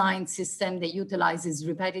pre-designed system that utilizes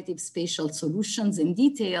repetitive spatial solutions and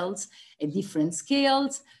details at different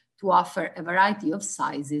scales to offer a variety of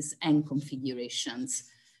sizes and configurations.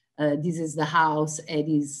 This is the house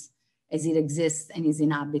as it exists and is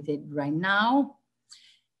inhabited right now.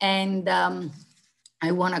 And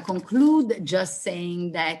I want to conclude just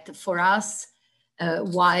saying that for us,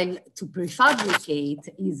 while to prefabricate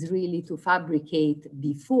is really to fabricate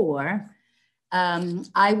before,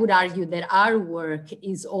 I would argue that our work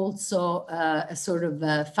is also a sort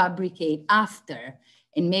of fabricate after.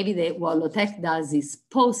 And maybe that what Lotec does is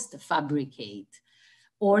post-fabricate,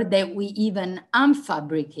 or that we even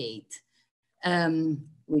unfabricate,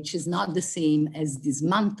 which is not the same as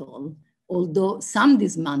dismantle, although some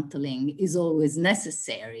dismantling is always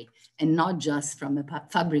necessary and not just from a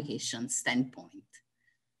fabrication standpoint.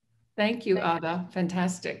 Thank you, Ada.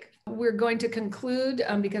 Fantastic. We're going to conclude,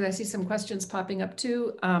 because I see some questions popping up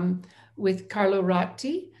too, with Carlo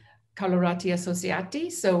Ratti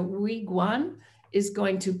Associati. So Rui Guan is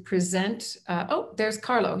going to present. Oh, there's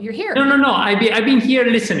Carlo. You're here. No. I've been here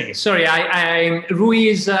listening. Sorry, Rui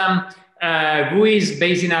is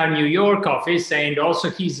based in our New York office, and also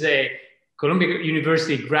he's a Columbia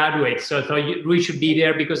University graduate. So I thought Rui should be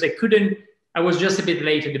there because I was just a bit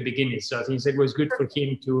late at the beginning. So I think it was good for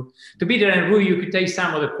him to be there. And Rui, you could take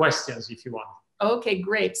some of the questions if you want. Okay,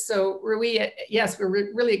 great. So Rui, yes,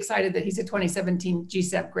 we're really excited that he's a 2017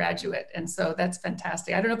 GSAPP graduate. And so that's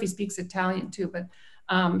fantastic. I don't know if he speaks Italian too, but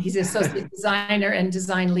he's an associate designer and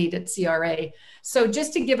design lead at CRA. So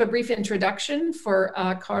just to give a brief introduction for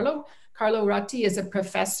Carlo Ratti is a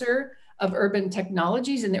professor of urban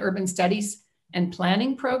technologies in the Urban Studies and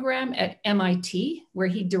Planning program at MIT, where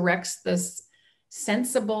he directs this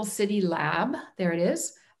Sensible City Lab. There it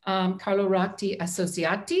is, Carlo Ratti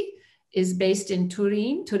Associati. is based in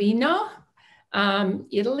Torino,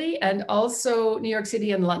 Italy, and also New York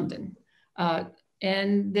City and London.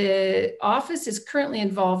 And the office is currently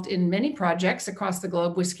involved in many projects across the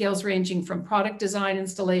globe with scales ranging from product design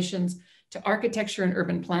installations to architecture and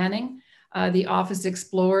urban planning. The office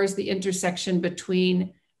explores the intersection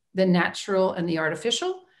between the natural and the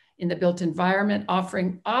artificial in the built environment,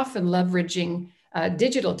 often leveraging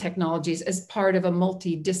digital technologies as part of a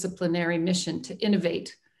multidisciplinary mission to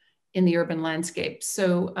innovate in the urban landscape.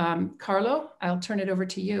 So Carlo, I'll turn it over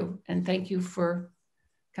to you, and thank you for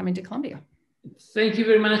coming to Columbia. Thank you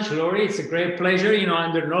very much, Laurie. It's a great pleasure. You know,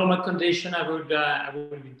 under normal condition, I would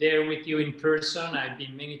be there with you in person. I've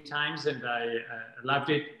been many times, and I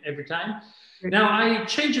loved it every time. Now, I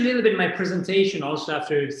changed a little bit my presentation also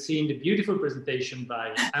after seeing the beautiful presentation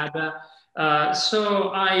by Ada. So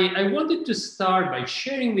I wanted to start by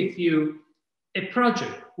sharing with you a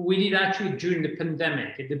project we did actually during the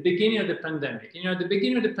pandemic, at the beginning of the pandemic. You know, at the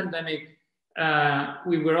beginning of the pandemic,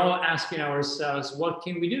 we were all asking ourselves, what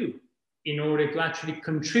can we do in order to actually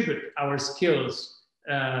contribute our skills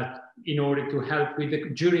in order to help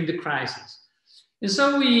with during the crisis. And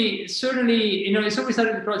so we certainly, you know, so we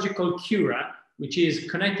started a project called Cura, which is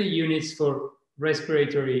connected units for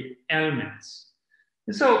respiratory ailments.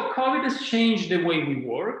 And so COVID has changed the way we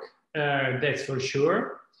work, that's for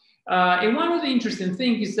sure. And one of the interesting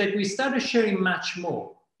things is that we started sharing much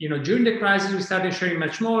more. You know, during the crisis, we started sharing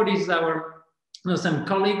much more. This is our, you know, some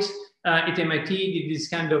colleagues at MIT did this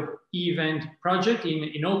kind of event project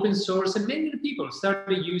in open source, and many people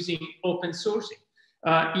started using open sourcing.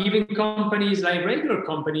 Even companies like regular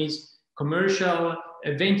companies, commercial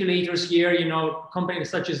ventilators here, you know, companies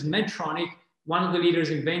such as Medtronic, one of the leaders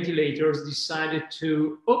in ventilators, decided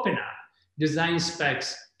to open up design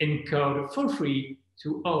specs and code for free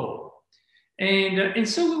to all. And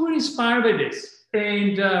so we were inspired by this.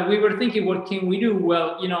 And we were thinking, what can we do?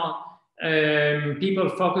 Well, you know, people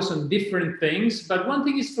focus on different things, but one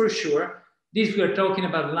thing is for sure, this we are talking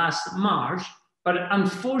about last March, but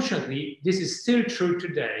unfortunately, this is still true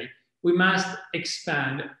today. We must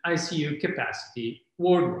expand ICU capacity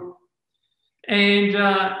worldwide. And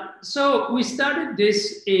so we started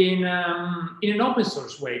this in an open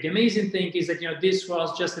source way. The amazing thing is that, you know, this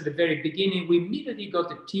was just at the very beginning. We immediately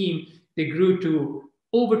got a team that grew to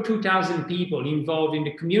over 2,000 people involved in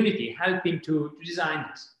the community, helping to design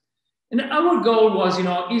this. And our goal was, you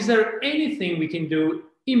know, is there anything we can do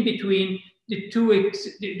in between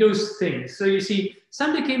those things? So you see,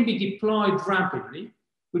 something can be deployed rapidly,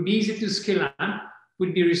 would be easy to scale up,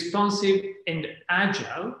 would be responsive and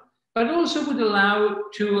agile, but also would allow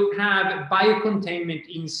to have biocontainment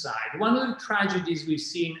inside. One of the tragedies we've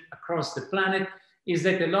seen across the planet is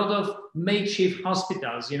that a lot of makeshift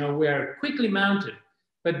hospitals, you know, were quickly mounted,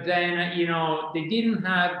 but then, you know, they didn't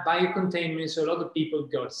have biocontainment, so a lot of people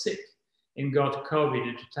got sick and got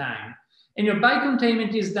COVID at the time. And your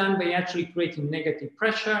biocontainment is done by actually creating negative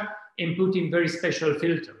pressure and putting very special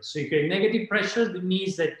filters. So you create negative pressure, that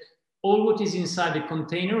means that all what is inside the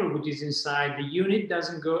container or what is inside the unit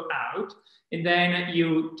doesn't go out. And then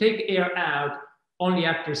you take air out only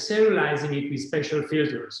after sterilizing it with special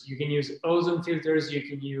filters. You can use ozone filters, you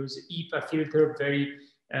can use HEPA filter, very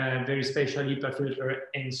special HEPA filter,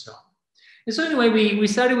 and so on. And so anyway, we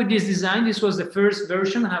started with this design. This was the first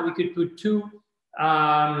version, how we could put two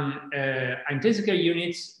intensive care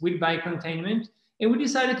units with biocontainment. And we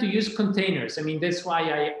decided to use containers. I mean, that's why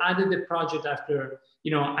I added the project after, you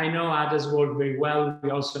know, I know Ada's work very well. We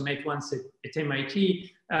also met once at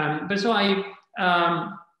MIT. But so we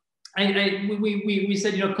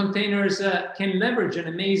said, you know, containers can leverage an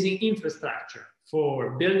amazing infrastructure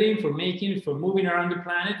for building, for making, for moving around the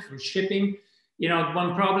planet, for shipping. You know,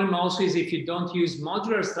 one problem also is if you don't use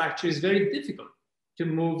modular structure, it's very difficult to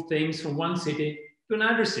move things from one city to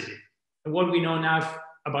another city. And what we know now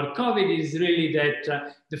about COVID is really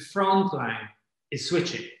that the front line is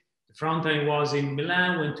switching. The front line was in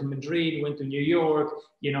Milan, went to Madrid, went to New York,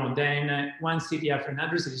 you know, then one city after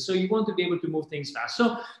another city. So you want to be able to move things fast.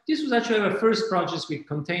 So this was actually our first project with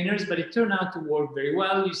containers, but it turned out to work very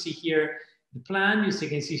well. You see here the plan, you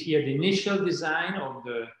can see here the initial design of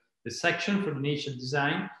the section for the initial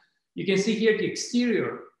design. You can see here the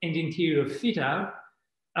exterior and the interior fit out,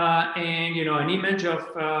 and, you know, an image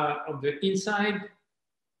of the inside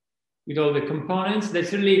with all the components.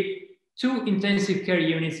 That's really 2 intensive care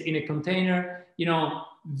units in a container, you know,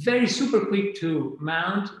 very super quick to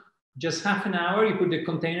mount, just half an hour. You put the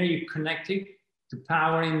container, you connect it to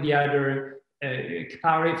powering the other,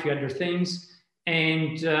 power a few other things.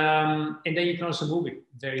 And then you can also move it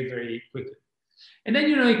very, very quickly. And then,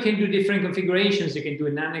 you know, you can do different configurations. You can do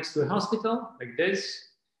an annex to a hospital like this.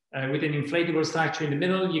 with an inflatable structure in the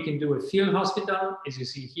middle. You can do a field hospital, as you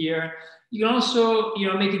see here. You can also,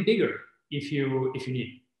 make it bigger if you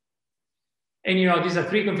need. And these are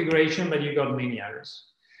 3 configurations, but you got many others.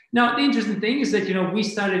 Now, the interesting thing is that we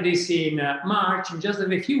started this in March, and just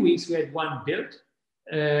in a few weeks we had one built.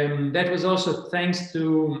 That was also thanks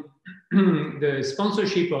to the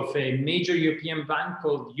sponsorship of a major European bank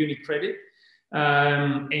called UniCredit,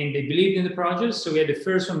 and they believed in the project. So we had the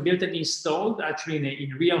first one built and installed, actually in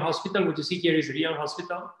a real hospital. What you see here is a real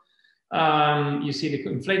hospital. You see the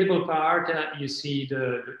inflatable part, you see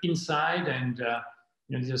the inside, and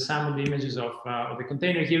these are some of the images of the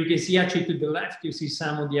container. Here you can see actually to the left, you see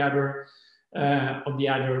some of the other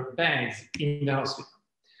beds in the hospital.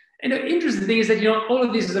 And the interesting thing is that all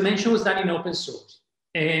of this, as I mentioned, was done in open source.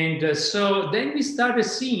 And so then we started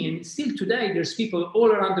seeing, still today, there's people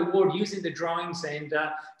all around the world using the drawings and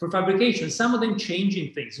for fabrication, some of them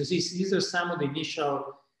changing things. So these are some of the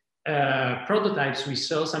initial prototypes we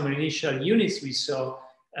saw, some of the initial units we saw,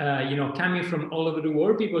 coming from all over the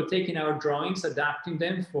world, people taking our drawings, adapting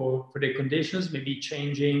them for the conditions, maybe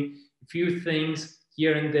changing a few things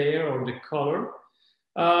here and there, or the color.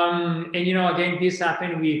 And again, this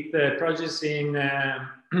happened with projects in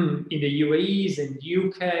the UAEs, in the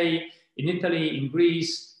UK, in Italy, in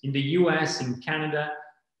Greece, in the US, in Canada.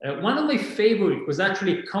 One of my favorite was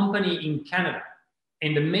actually a company in Canada.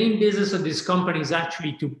 And the main business of this company is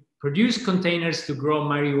actually to produce containers to grow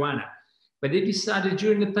marijuana. But they decided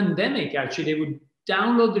during the pandemic, actually, they would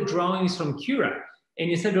download the drawings from Cura. And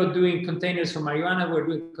instead of doing containers for marijuana, we're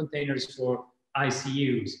doing containers for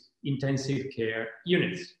ICUs, intensive care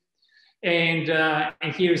units. And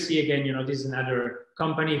here you see again, this is another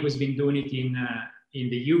company who's been doing it in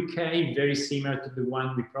the UK, very similar to the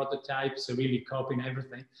one we prototyped, so really copying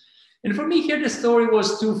everything. And for me here, the story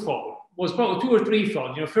was twofold, was probably 2 or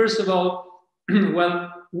 3-fold. First of all,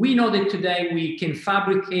 well, we know that today we can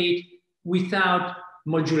fabricate without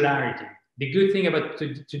modularity. The good thing about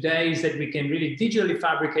today is that we can really digitally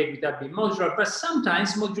fabricate without being modular, but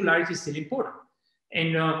sometimes modularity is still important.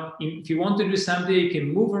 And if you want to do something, you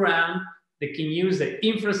can move around, they can use the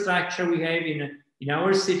infrastructure we have in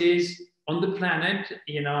our cities, on the planet,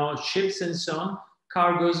 ships and so on,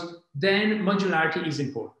 cargos, then modularity is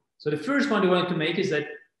important. So the first point I wanted to make is that,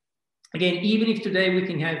 again, even if today we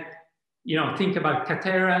can have, think about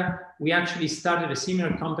Catera, we actually started a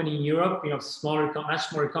similar company in Europe, much smaller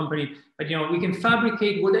company, but we can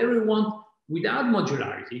fabricate whatever we want without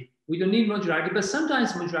modularity. We don't need modularity, but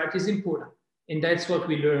sometimes modularity is important. And that's what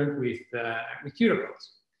we learned with Curaprods.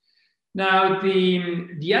 Now,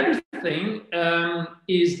 the other thing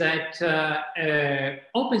is that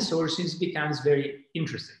open sourcing becomes very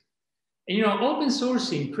interesting. And open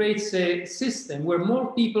sourcing creates a system where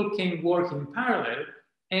more people can work in parallel,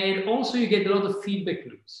 and also you get a lot of feedback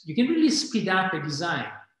loops. You can really speed up a design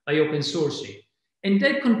by open sourcing. And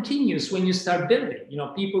that continues when you start building.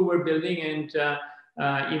 People were building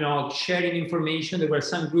and sharing information. There were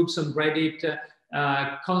some groups on Reddit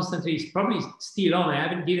constantly, probably still on.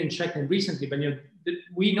 I didn't check them recently, but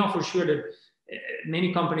we know for sure that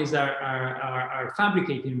many companies are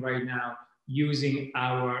fabricating right now using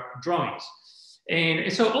our drawings. And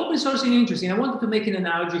so open sourcing is interesting. I wanted to make an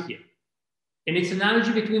analogy here. And it's an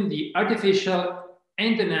analogy between the artificial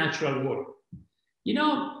and the natural world.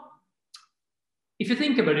 If you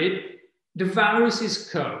think about it, the virus is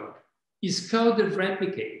code that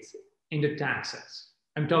replicates in the taxons.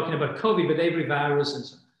 I'm talking about COVID, but every virus and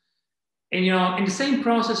so on. And in the same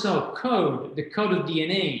process of code, the code of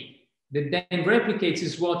DNA that then replicates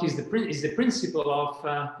is what is the principle of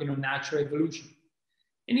natural evolution.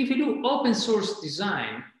 And if you do open source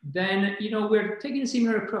design, then we're taking a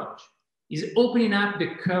similar approach. Is opening up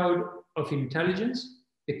the code of intelligence,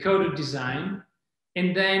 the code of design,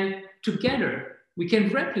 and then together we can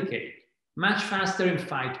replicate much faster and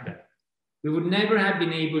fight better. We would never have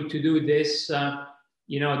been able to do this.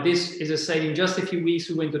 This, as I said, in just a few weeks,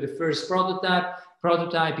 we went to the first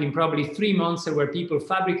prototype in probably 3 months. There were people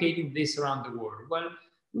fabricating this around the world. Well,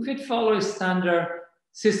 we could follow a standard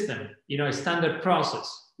system, a standard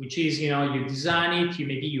process, which is, you design it,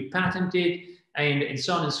 maybe you patent it, and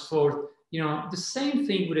so on and so forth. The same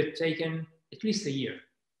thing would have taken at least a year.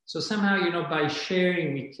 So somehow, by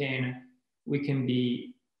sharing, we can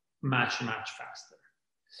be much faster.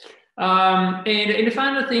 And the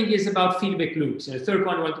final thing is about feedback loops. And the third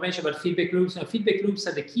point I want to mention about feedback loops. Feedback loops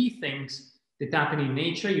are the key things that happen in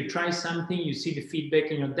nature. You try something, you see the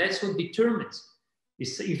feedback, and that's what determines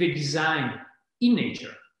if a design in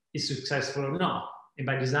nature is successful or not. And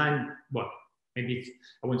by design, well, maybe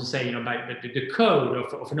I want to say, by the code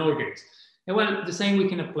of an organism. And well, the same we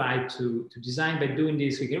can apply to design. By doing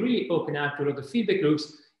this, we can really open up to a lot of feedback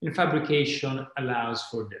loops, and fabrication allows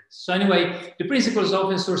for this. So anyway, the principles of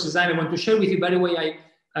open source design I want to share with you. By the way,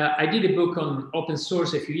 I did a book on open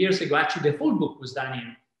source a few years ago. Actually, the whole book was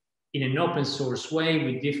done in an open source way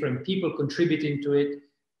with different people contributing to it,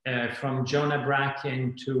 from Jonah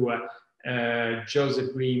Bracken to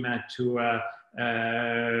Joseph Grima to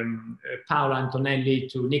Paolo Antonelli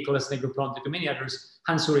to Nicolas Negroponte to many others,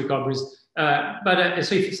 Hans Ulrich Obrist.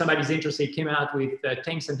 So if somebody's interested, it came out with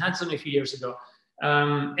Thames and Hudson a few years ago.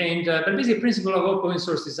 But basically, the principle of open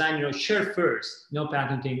source design, share first, no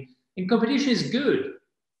patenting. And competition is good.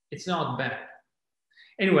 It's not bad.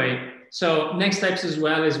 Anyway, so next steps as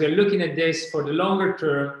well is we're looking at this for the longer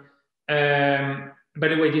term. By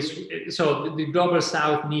the way, so the global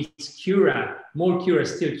south needs Cura, more Cura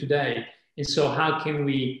still today. And so how can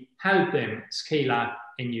we help them scale up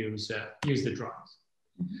and use the drones?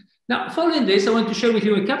 Mm-hmm. Now, following this, I want to share with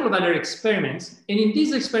you a couple of other experiments. And in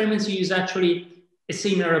these experiments, you use actually a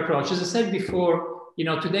similar approach. As I said before,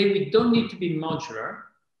 today we don't need to be modular,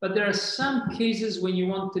 but there are some cases when you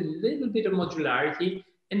want a little bit of modularity,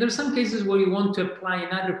 and there are some cases where you want to apply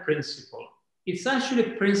another principle. It's actually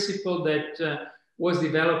a principle that was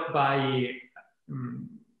developed by a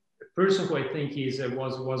person who I think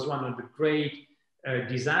was one of the great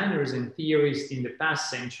designers and theorists in the past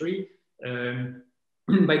century,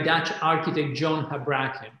 by Dutch architect John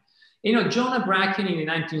Habraken. John Habraken in the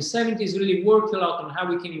 1970s really worked a lot on how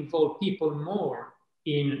we can involve people more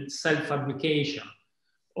in self-fabrication,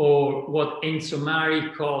 or what Enzo Mari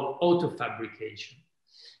called auto-fabrication.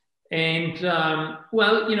 And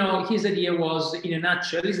his idea was, in a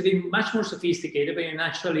nutshell, is a bit much more sophisticated, but in a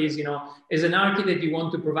nutshell is, as an architect, you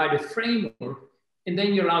want to provide a framework, and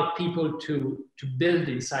then you allow people to build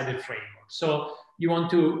inside the framework. So you want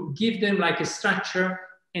to give them like a structure,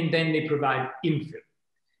 and then they provide infill.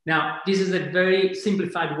 Now, this is a very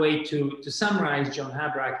simplified way to summarize John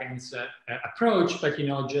Habraken's approach, but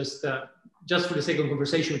just for the sake of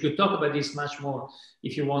conversation, we could talk about this much more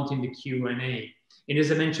if you want in the Q&A. And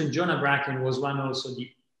as I mentioned, John Habraken was one also the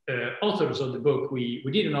authors of the book. We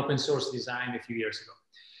did an open source design a few years ago.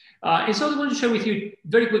 And so I want to share with you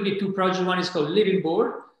very quickly two projects. One is called Living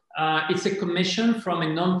Board. It's a commission from a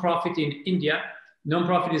nonprofit in India.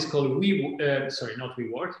 Nonprofit is called We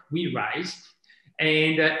Rise.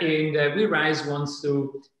 And We Rise wants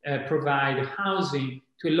to provide housing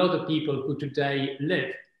to a lot of people who today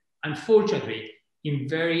live, unfortunately, in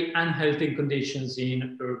very unhealthy conditions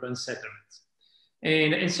in urban settlements.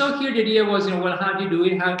 And so here the idea was, how do you do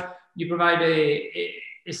it? How you provide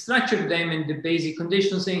a structure to them and the basic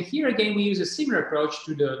conditions. And here again, we use a similar approach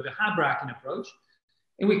to the Habraken approach,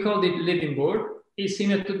 and we called it Living Board. It's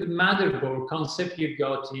similar to the motherboard concept you've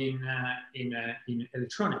got in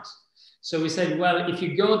electronics. So we said, well, if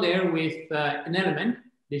you go there with an element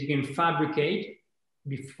that you can fabricate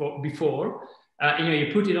before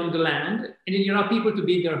you put it on the land, and then you allow people to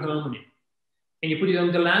build their home on it. And you put it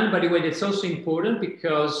on the land, by the way, that's also important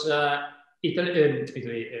because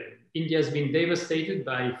India has been devastated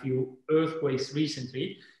by a few earthquakes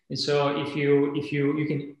recently. And so if you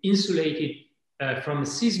can insulate it from a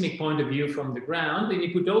seismic point of view from the ground, and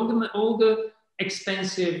you put all the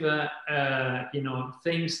expensive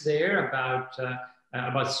things there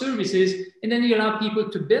about services, and then you allow people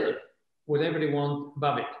to build whatever they want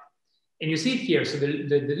above it. And you see it here. So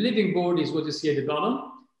the living board is what you see at the bottom.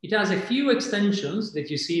 It has a few extensions that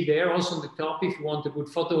you see there. Also on the top, if you want to put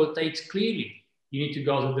photovoltaics clearly, you need to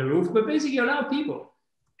go to the roof, but basically allow people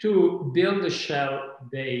to build the shell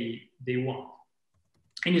they want.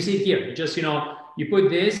 And you see it here. Just, you put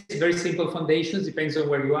this, very simple foundations, depends on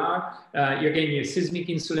where you are. You're getting your seismic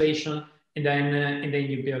insulation, and then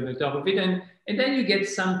you build on top of it. And then you get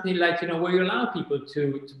something like, where you allow people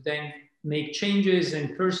to then make changes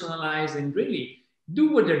and personalize and really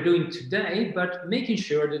do what they're doing today, but making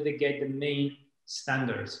sure that they get the main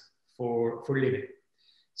standards for living.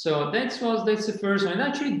 So that's the first one. And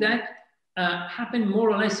actually that happened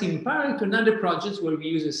more or less in parallel to another project where we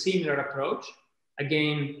use a similar approach.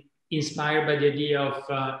 Again, inspired by the idea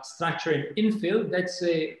of structure and infill.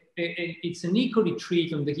 It's an eco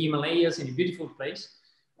retreat on the Himalayas in a beautiful place,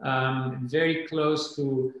 very close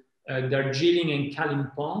to Darjeeling and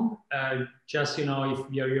Kalimpong. If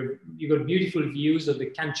you got beautiful views of the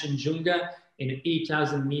Kanchenjunga, an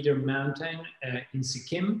 8,000 meter mountain in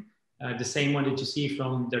Sikkim, the same one that you see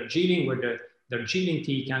from Darjeeling, where the Darjeeling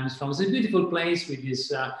tea comes from. It's a beautiful place with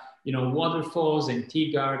these waterfalls and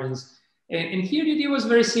tea gardens. And here the idea was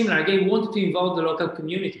very similar. Again, we wanted to involve the local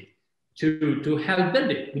community to help build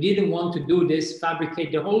it. We didn't want to do this,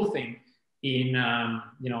 fabricate the whole thing. in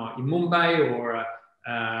in Mumbai or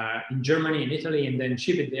in Germany, in Italy, and then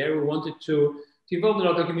ship it there. We wanted to involve the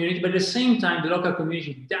local community, but at the same time, the local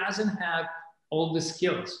community doesn't have all the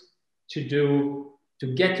skills to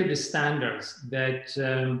get to the standards that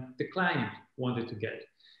the client wanted to get.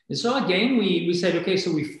 And so again, we said, okay,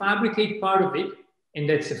 so we fabricate part of it, and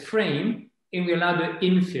that's a frame, and we allow the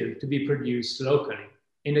infill to be produced locally.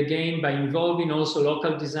 And again, by involving also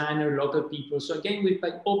local designer, local people. So again,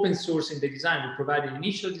 by open sourcing the design, we provide an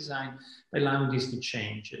initial design, allowing this to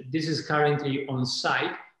change. This is currently on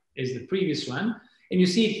site as the previous one. And you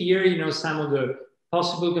see here, some of the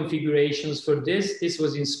possible configurations for this. This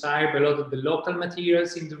was inspired by a lot of the local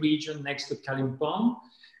materials in the region next to Kalimpong.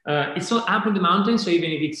 It's not up in the mountains, so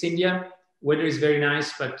even if it's India, weather is very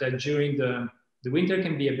nice, but during the winter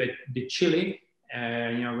can be a bit chilly.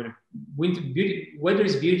 Weather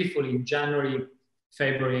is beautiful in January,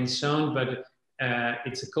 February, and so on, but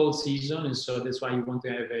it's a cold season, and so that's why you want to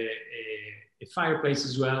have a fireplace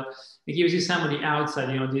as well. It gives you some of the outside.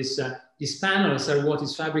 These panels are what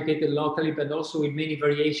is fabricated locally, but also with many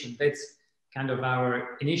variations. That's kind of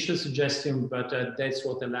our initial suggestion, but that's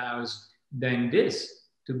what allows then this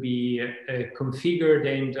to be configured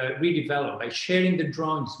and redeveloped by sharing the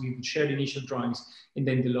drawings. We would share the initial drawings, and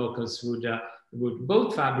then the locals would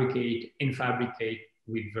both fabricate and fabricate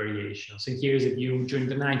with variations. And here's a view during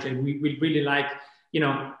the night, and we really like,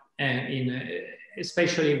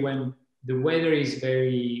 especially when the weather is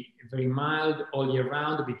very, very mild all year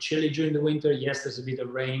round, a bit chilly during the winter. Yes, there's a bit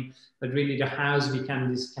of rain, but really the house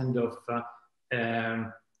becomes this kind of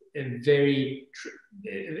very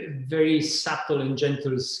subtle and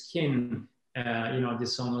gentle skin.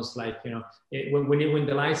 This almost like, when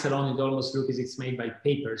the lights are on, it almost looks as it's made by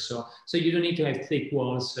paper. So you don't need to have thick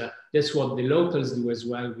walls. That's what the locals do as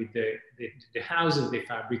well with the houses they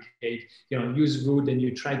fabricate. Use wood, and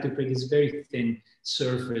you try to create this very thin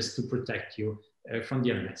surface to protect you from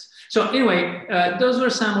the elements. So anyway, those were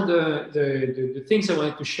some of the things I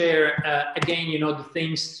wanted to share. Again, the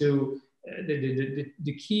things to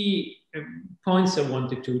the key points I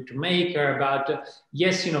wanted to make are about,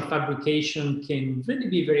 yes, fabrication can really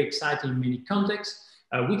be very exciting in many contexts.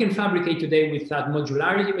 We can fabricate today without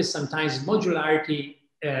modularity, but sometimes modularity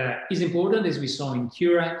is important, as we saw in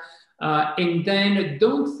Cura. And then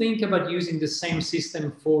don't think about using the same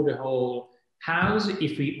system for the whole house.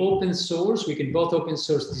 If we open source, we can both open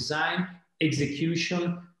source design,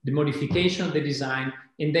 execution, the modification of the design.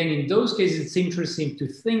 And then in those cases, it's interesting to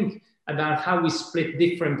think about how we split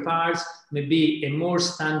different parts, maybe a more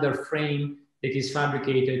standard frame that is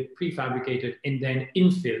fabricated, prefabricated, and then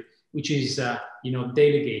infill, which is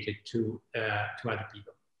delegated to other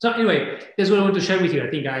people. So anyway, that's what I want to share with you. I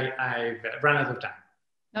think I've run out of time.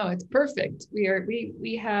 No, it's perfect.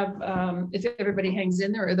 We have, if everybody hangs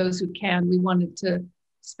in there, or those who can, we wanted to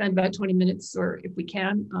spend about 20 minutes, or if we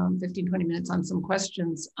can, 15, 20 minutes on some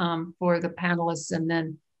questions for the panelists, and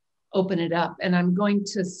then open it up. And I'm going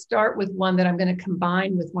to start with one that I'm going to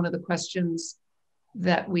combine with one of the questions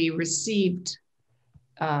that we received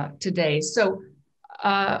today. So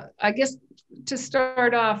I guess to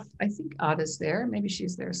start off, I think Ada's there. Maybe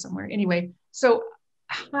she's there somewhere. Anyway, so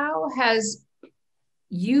how has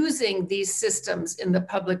using these systems in the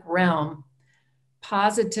public realm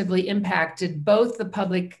positively impacted both the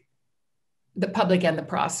public and the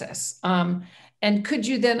process? And could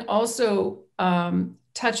you then also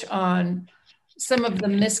touch on some of the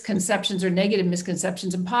misconceptions or negative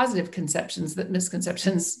misconceptions and positive conceptions,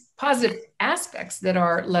 positive aspects that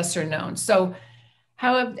are lesser known? So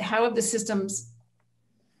how have the systems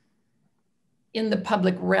in the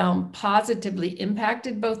public realm positively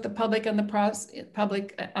impacted both the public and the process,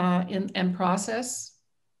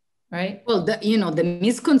 right? Well, the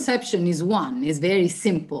misconception is very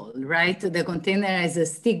simple, right? The container has a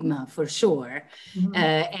stigma for sure. Mm-hmm.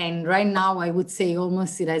 And right now I would say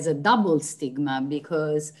almost it has a double stigma,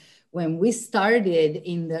 because when we started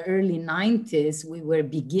in the early 90s, we were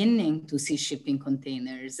beginning to see shipping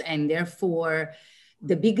containers, and therefore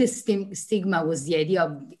the biggest stigma was the idea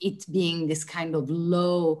of it being this kind of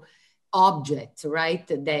low object, right?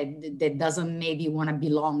 That doesn't maybe want to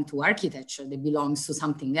belong to architecture, that belongs to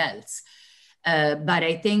something else. But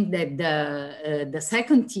I think that the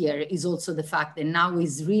second tier is also the fact that now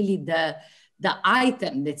is really the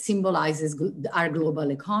item that symbolizes our global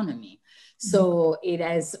economy. So it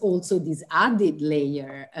has also this added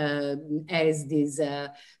layer as this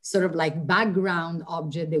sort of like background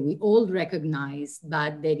object that we all recognize,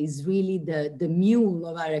 but that is really the mule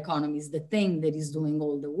of our economy, is the thing that is doing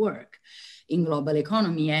all the work in global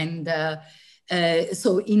economy. And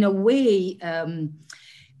so in a way,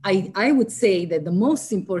 I would say that the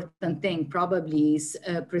most important thing probably is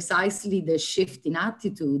precisely the shift in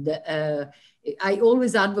attitude. I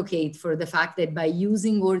always advocate for the fact that by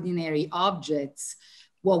using ordinary objects,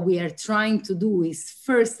 what we are trying to do is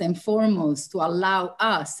first and foremost to allow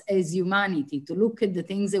us as humanity to look at the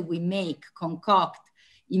things that we make, concoct,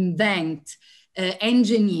 invent,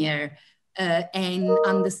 engineer, and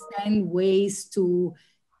understand ways to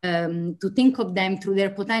think of them through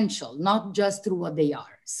their potential, not just through what they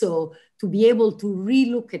are. So to be able to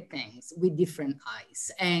relook at things with different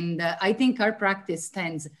eyes. And I think our practice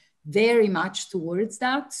tends very much towards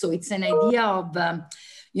that. So it's an idea of,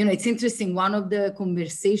 it's interesting, one of the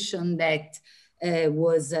conversation that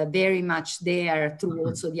was very much there through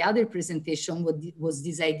also the other presentation was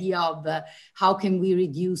this idea of how can we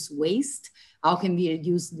reduce waste? How can we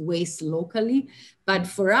reduce waste locally? But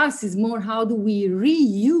for us, it's more how do we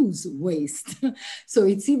reuse waste? So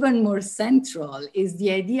it's even more central, is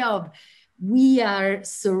the idea of we are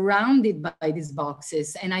surrounded by these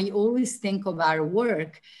boxes. And I always think of our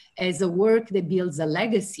work as a work that builds a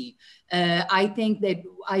legacy.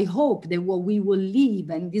 I hope that what we will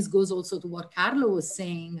leave, and this goes also to what Carlo was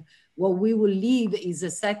saying, what we will leave is a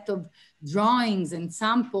set of drawings and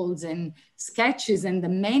samples and sketches and the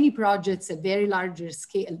many projects at very large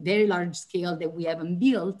scale that we haven't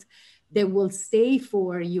built that will stay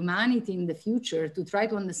for humanity in the future to try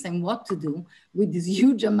to understand what to do with this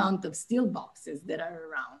huge amount of steel boxes that are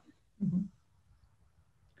around. Mm-hmm.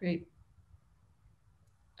 Great.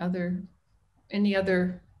 Any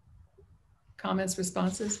other comments,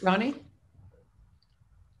 responses? Ronnie?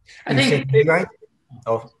 I think, right?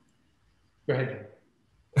 Oh. Go ahead.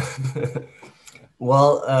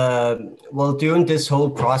 Well, during this whole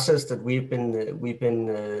process that we've been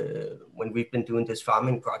when we've been doing this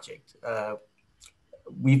farming project,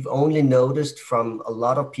 we've only noticed from a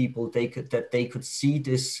lot of people that they could see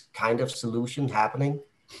this kind of solution happening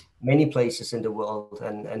many places in the world,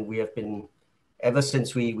 and we have been, ever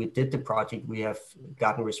since we did the project, we have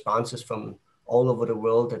gotten responses from all over the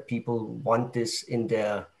world that people want this in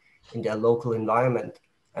their local environment.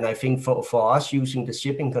 And I think for us using the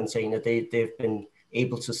shipping container, they've been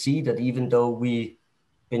able to see that even though we've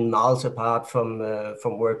been miles apart from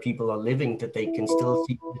where people are living, that they can still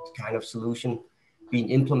see this kind of solution being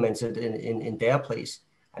implemented in their place.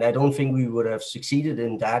 And I don't think we would have succeeded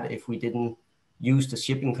in that if we didn't use the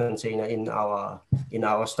shipping container in our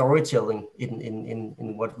storytelling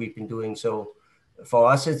in what we've been doing. So for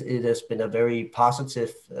us, it has been a very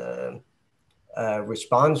positive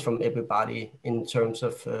response from everybody in terms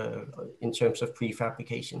of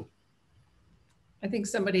prefabrication. I think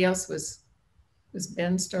somebody else was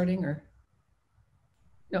Ben starting, or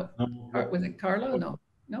no? Was it Carlo?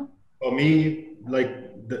 No. For me,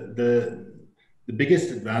 like the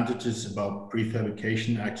biggest advantages about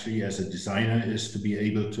prefabrication actually as a designer is to be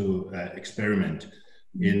able to experiment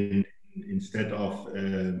instead of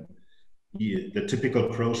the typical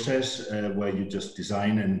process where you just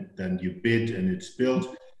design and then you bid and it's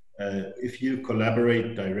built. If you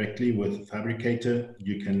collaborate directly with a fabricator,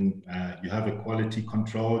 you can you have a quality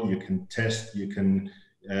control, you can test, you can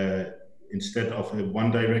instead of a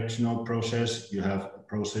one-directional process, you have a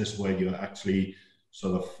process where you're actually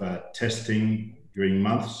sort of testing during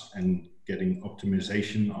months and getting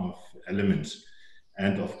optimization of elements.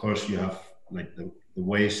 And of course, you have like the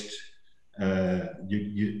waste.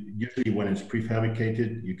 Usually when it's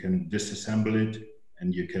prefabricated, you can disassemble it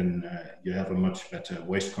and you can you have a much better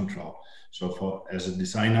waste control. So as a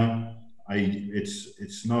designer,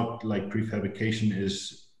 it's not like prefabrication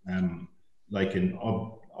is like an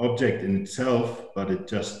object in itself, but it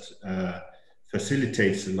just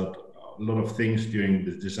facilitates a lot of things during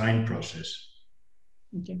the design process.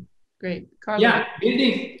 Okay, great. Carlo. Yeah,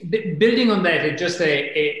 building on that, just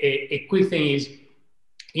a quick thing is,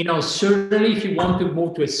 certainly if you want to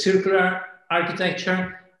move to a circular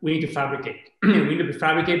architecture, we need to fabricate. We need to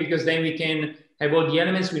fabricate because then we can have all the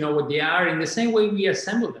elements, we know what they are. In the same way we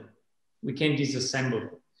assemble them, we can disassemble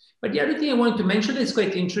them. But the other thing I wanted to mention that's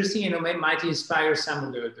quite interesting, might inspire some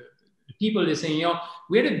of the people listening,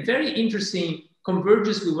 we had a very interesting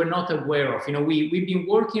convergence we were not aware of. We've been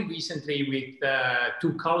working recently with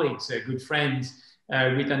two colleagues, good friends,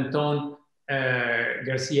 with Anton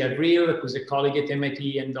Garcia Abril, who's a colleague at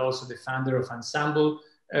MIT and also the founder of Ensemble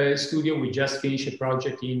Studio. We just finished a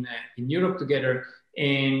project in Europe together,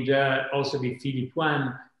 and also with Philip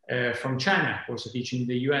Wan from China, also teaching in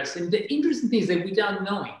the US. And the interesting thing is that without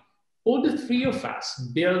knowing, all the three of us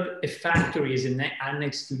built a factory as an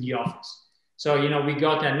annex to the office. So, we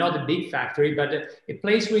got not a big factory, but a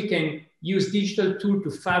place where we can use digital tool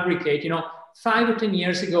to fabricate. 5 or 10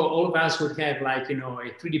 years ago, all of us would have like, a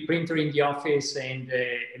 3D printer in the office and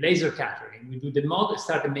a laser cutter, and we do the model,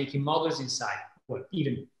 started making models inside. Well,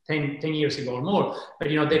 even 10 years ago or more, but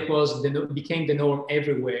that was became the norm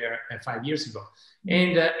everywhere 5 years ago.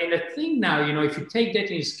 And I think now, if you take that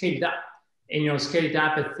and you scale it up, and scale it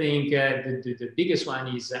up, I think the biggest one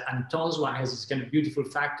is Anton's one has this kind of beautiful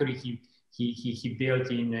factory he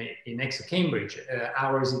built in Cambridge.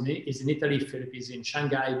 Ours is in Italy, Philippines in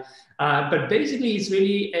Shanghai. But basically, it's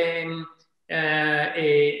really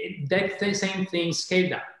that same thing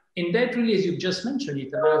scaled up. And that really, as you just mentioned,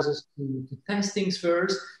 it allows us to test things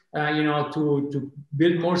first, to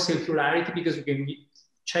build more circularity, because we can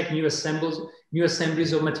check new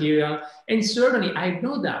assemblies of material. And certainly, I have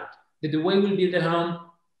no doubt that the way we build a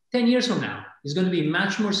home 10 years from now is going to be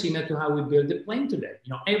much more similar to how we build the plane today.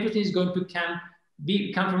 Everything is going to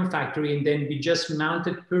come from a factory and then be just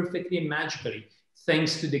mounted perfectly and magically,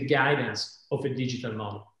 thanks to the guidance of a digital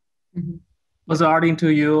model. Mm-hmm. Also adding to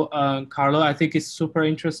you, Carlo, I think it's super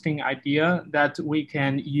interesting idea that we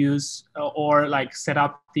can use or like set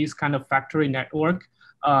up this kind of factory network,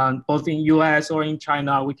 both in US or in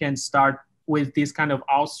China. We can start with this kind of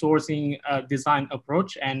outsourcing design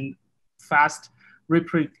approach and fast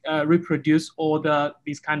reproduce all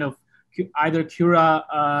these kind of either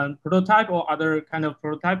Cura prototype or other kind of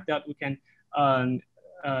prototype that we can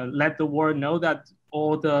let the world know that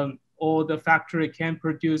all the factory can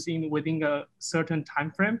produce within a certain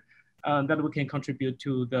time frame, that we can contribute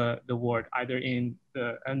to the world, either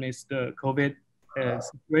amidst the COVID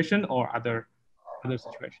situation or other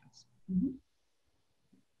situations. Mm-hmm.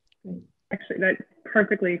 Great. Actually, that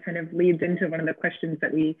perfectly kind of leads into one of the questions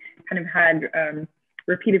that we kind of had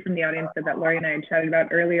repeated from the audience that Laurie and I had chatted about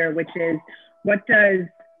earlier, which is, what does,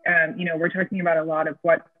 we're talking about a lot of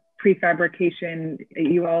what prefabrication,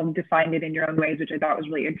 you all defined it in your own ways, which I thought was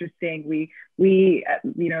really interesting. We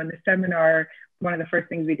in the seminar, one of the first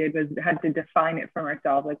things we did was had to define it from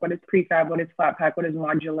ourselves. Like, what is prefab? What is flat pack? What is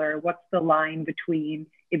modular? What's the line between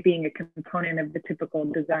it being a component of the typical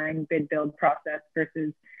design, bid, build process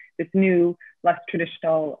versus this new, less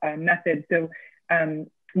traditional method? So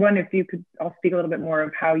one, if you could all speak a little bit more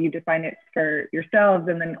of how you define it for yourselves,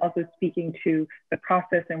 and then also speaking to the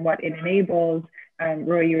process and what it enables.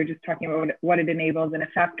 Roy, you were just talking about what it enables in a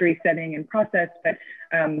factory setting and process, but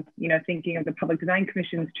thinking of the Public Design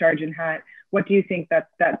Commission's charge and hat, what do you think that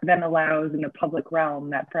then allows in the public realm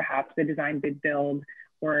that perhaps the design, bid, build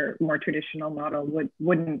or more traditional model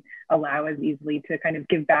wouldn't allow as easily to kind of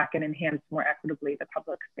give back and enhance more equitably the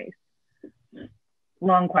public space?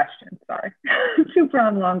 Long question, sorry.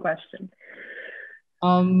 Super long question.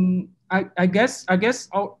 I guess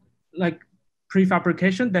like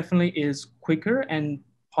prefabrication definitely is quicker and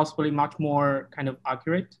possibly much more kind of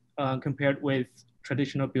accurate compared with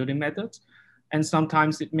traditional building methods. And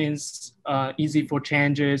sometimes it means easy for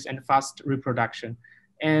changes and fast reproduction.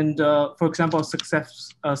 And for example,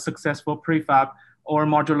 successful prefab or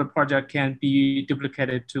modular project can be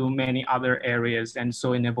duplicated to many other areas, and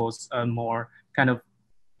so enables a more kind of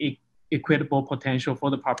equitable potential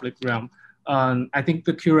for the public realm. I think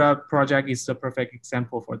the Cura project is the perfect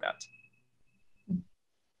example for that.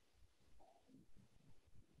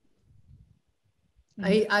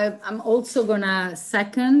 I'm also gonna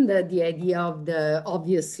second the idea of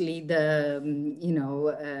obviously the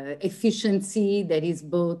efficiency that is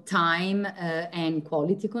both time and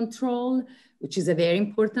quality control, which is a very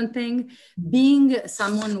important thing. Being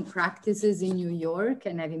someone who practices in New York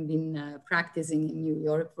and having been practicing in New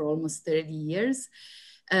York for almost 30 years,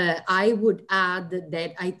 I would add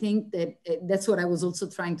that I think that that's what I was also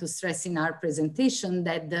trying to stress in our presentation,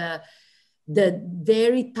 that the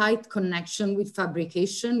very tight connection with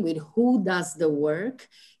fabrication, with who does the work,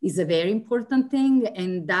 is a very important thing.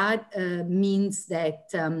 And that means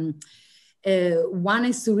that one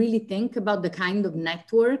is to really think about the kind of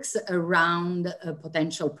networks around a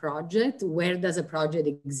potential project. Where does a project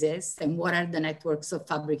exist and what are the networks of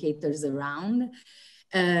fabricators around?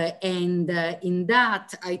 In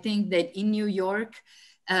that, I think that in New York,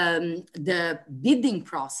 the bidding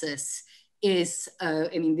process is,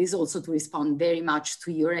 this also to respond very much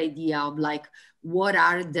to your idea of like, what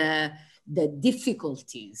are the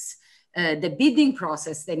difficulties? The bidding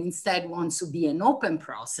process that instead wants to be an open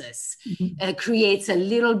process creates a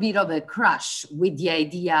little bit of a crush with the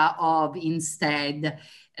idea of instead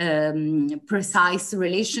precise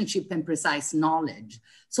relationship and precise knowledge.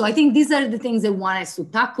 So I think these are the things that one has to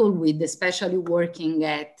tackle with, especially working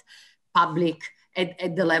at public,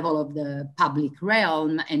 at the level of the public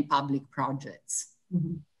realm and public projects.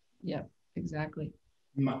 Yeah, exactly.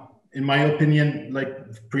 in my opinion,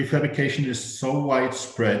 like prefabrication is so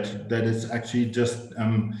widespread that it's actually just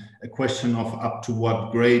a question of up to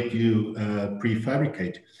what grade you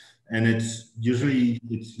prefabricate. And it's usually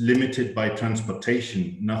limited by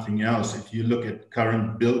transportation, nothing else. If you look at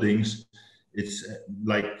current buildings, it's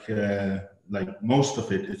like most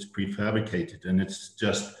of it is prefabricated, and it's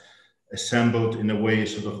just assembled in a way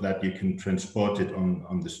sort of that you can transport it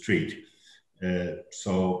on the street.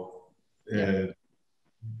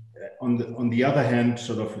 On the other hand,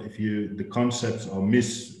 sort of if the concepts or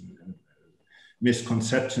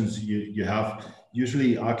misconceptions you have,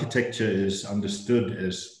 usually architecture is understood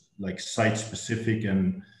as like site-specific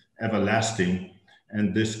and everlasting,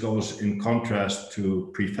 and this goes in contrast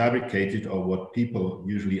to prefabricated, or what people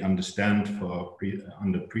usually understand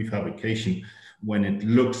under prefabrication. When it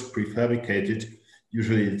looks prefabricated,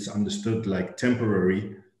 usually it's understood like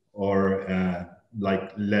temporary or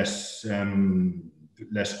like less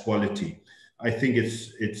quality. I think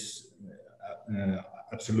it's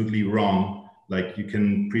absolutely wrong. Like you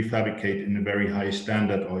can prefabricate in a very high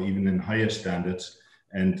standard or even in higher standards,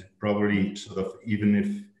 and probably sort of even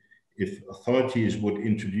if authorities would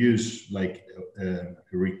introduce like a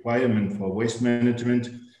requirement for waste management,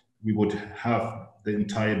 we would have the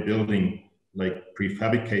entire building like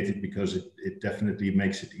prefabricated, because it definitely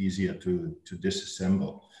makes it easier to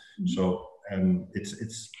disassemble. Mm-hmm. So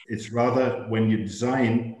it's rather, when you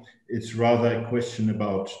design, it's rather a question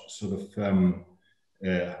about sort of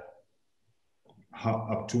how,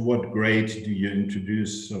 up to what grade do you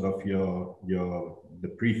introduce sort of the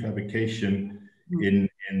prefabrication in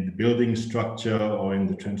the building structure, or in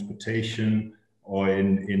the transportation, or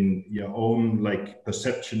in your own like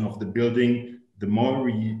perception of the building. The more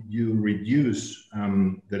you reduce,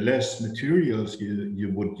 the less materials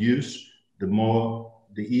you would use,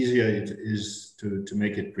 the easier it is to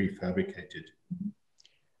make it prefabricated.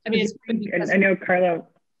 I mean, I know Carlo.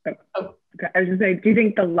 I was just saying, do you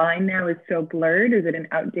think the line now is so blurred? Is it an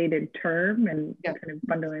outdated term? And kind of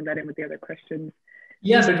bundling that in with the other questions.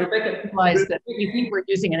 Yes, but Rebecca implies that we think we're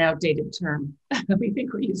using an outdated term. We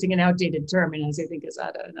think we're using an outdated term, and as I think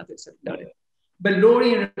Azada and others have noted. But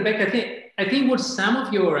Laurie and Rebecca, I think what some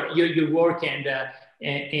of your work and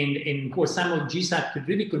what some of GSAPP could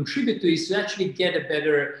really contribute to is to actually get a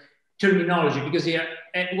better terminology, because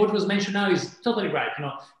what was mentioned now is totally right.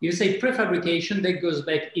 You say prefabrication, that goes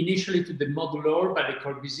back initially to the modular by Le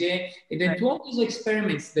Corbusier, and then to all those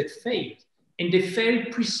experiments that failed. And they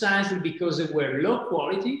failed precisely because they were low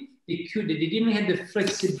quality. They didn't have the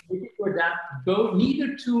flexibility to adapt both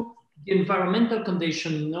neither to the environmental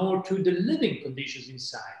condition nor to the living conditions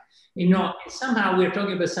inside. Somehow we're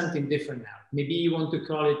talking about something different now. Maybe you want to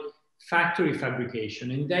call it factory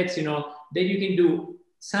fabrication, and that's that you can do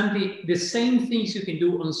something, the same things you can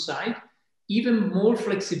do on site, even more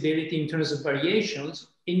flexibility in terms of variations,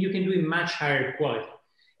 and you can do it much higher quality.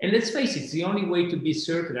 And let's face it, it's the only way to be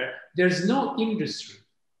circular. There's no industry.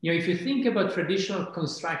 If you think about traditional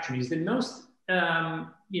construction, it's the most, the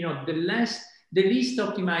least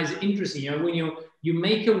optimized industry. When you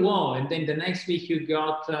make a wall, and then the next week you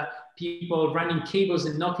got people running cables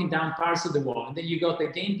and knocking down parts of the wall, and then you got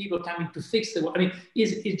again people coming to fix the wall. I mean,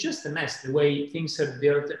 it's just a mess the way things are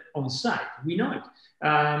built on site. We know it.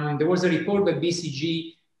 There was a report by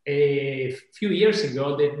BCG a few years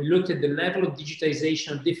ago that looked at the level of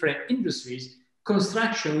digitization of different industries.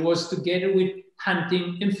 Construction was together with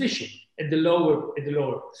hunting and fishing at the lower.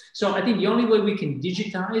 So I think the only way we can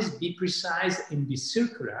digitize, be precise, and be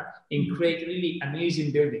circular and create really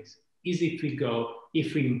amazing buildings is if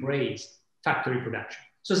we embrace factory production.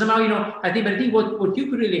 So somehow, I think what you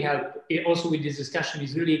could really help also with this discussion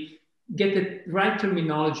is really get the right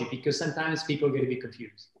terminology, because sometimes people get a bit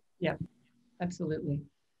confused. Yeah, absolutely.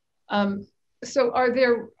 So are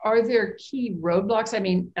there key roadblocks? I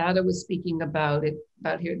mean, Ada was speaking about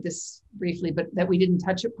this briefly, but that we didn't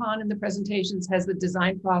touch upon in the presentations. Has the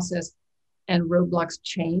design process and roadblocks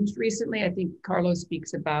changed recently? I think Carlo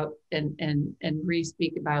speaks about and Ree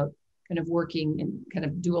speak about kind of working in kind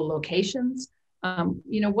of dual locations.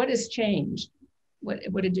 What has changed?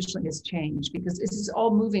 What additionally has changed? Because this is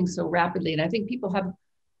all moving so rapidly, and I think people have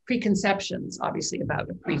preconceptions, obviously, about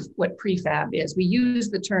what prefab is. We use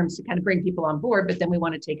the terms to kind of bring people on board, but then we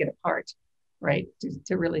want to take it apart, right?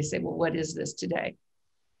 To really say, well, what is this today?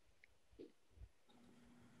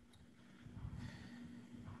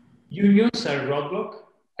 Unions are a roadblock.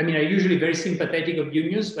 I mean, I'm usually very sympathetic of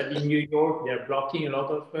unions, but in New York, they're blocking a lot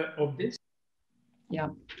of this. Yeah,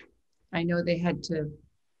 I know they had to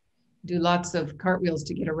do lots of cartwheels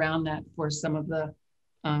to get around that for some of the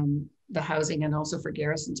housing, and also for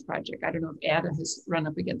Garrison's project. I don't know if Ada has run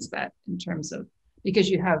up against that in terms of, because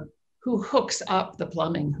you have who hooks up the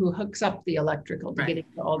plumbing, who hooks up the electrical, to get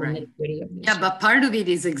into all the nitty-gritty of this. Yeah, but part of it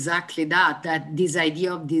is exactly that this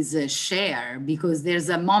idea of this share, because there's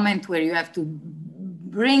a moment where you have to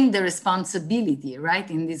bring the responsibility, right?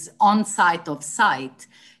 In this on-site of site,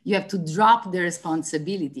 you have to drop the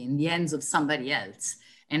responsibility in the hands of somebody else.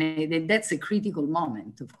 And that's a critical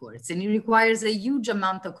moment, of course, and it requires a huge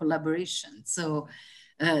amount of collaboration. So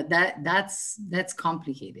that's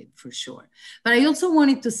complicated for sure. But I also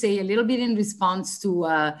wanted to say a little bit in response to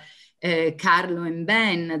Carlo and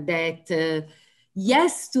Ben that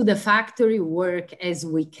yes to the factory work as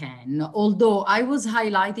we can, although I was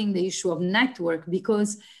highlighting the issue of network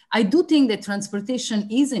because I do think that transportation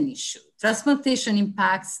is an issue. Transportation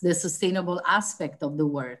impacts the sustainable aspect of the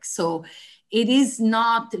work. So it is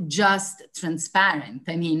not just transparent.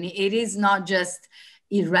 I mean, it is not just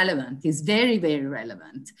irrelevant. It's very, very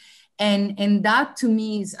relevant. And that to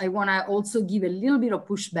me is, I want to also give a little bit of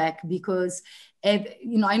pushback because,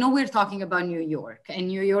 you know, I know we're talking about New York, and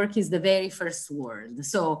New York is the very first world.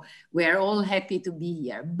 So we're all happy to be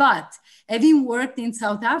here. But having worked in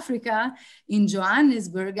South Africa, in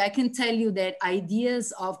Johannesburg, I can tell you that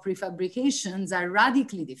ideas of prefabrications are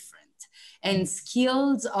radically different. And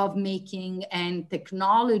skills of making and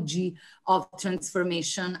technology of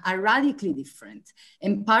transformation are radically different.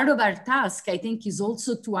 And part of our task, I think, is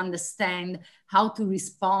also to understand how to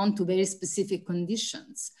respond to very specific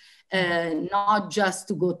conditions, not just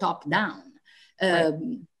to go top down,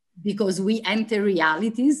 because we enter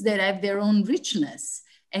realities that have their own richness,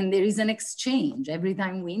 and there is an exchange every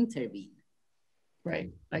time we intervene. Right,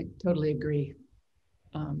 I totally agree.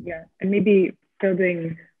 Yeah, and maybe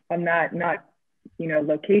building on that, not, you know,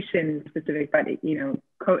 location specific, but, you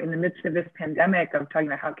know, in the midst of this pandemic of talking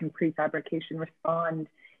about how can prefabrication respond,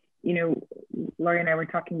 you know, Laurie and I were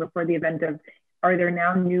talking before the event of, are there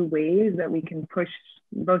now new ways that we can push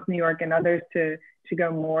both New York and others to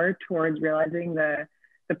go more towards realizing the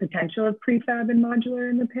potential of prefab and modular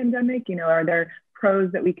in the pandemic? You know, are there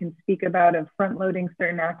pros that we can speak about of front loading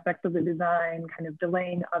certain aspects of the design, kind of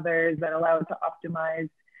delaying others that allow it to optimize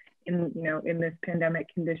in, you know, in this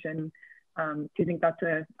pandemic condition? Do you think that's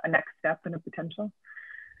a next step and a potential?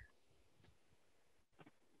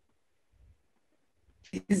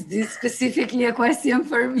 Is this specifically a question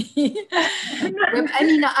for me? I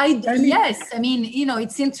mean, yes. I mean, you know,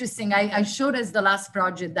 it's interesting. I showed as the last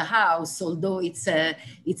project the house, although it's a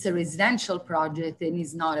residential project and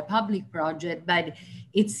it's not a public project, but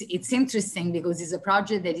it's interesting because it's a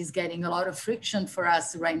project that is getting a lot of friction for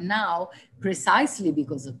us right now, precisely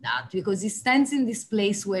because of that, because it stands in this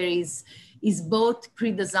place where is both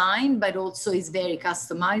pre-designed, but also is very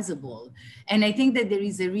customizable. And I think that there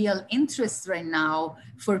is a real interest right now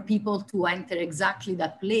for people to enter exactly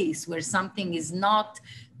that place where something is not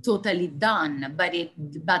totally done,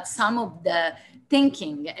 but some of the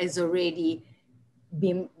thinking has already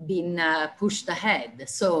been pushed ahead.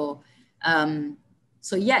 So,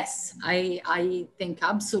 so yes, I think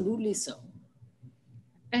absolutely so.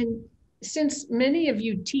 And since many of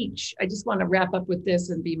you teach, I just want to wrap up with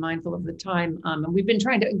this and be mindful of the time. And we've been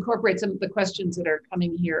trying to incorporate some of the questions that are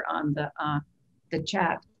coming here on the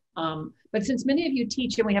chat. But since many of you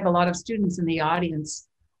teach and we have a lot of students in the audience,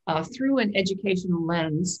 through an educational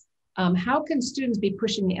lens, how can students be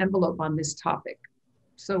pushing the envelope on this topic?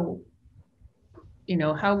 So, you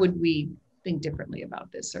know, how would we think differently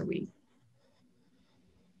about this? Are we?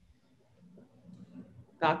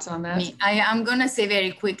 Thoughts on that? I'm going to say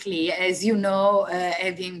very quickly, as you know,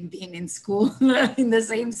 having been in school, in the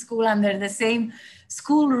same school, under the same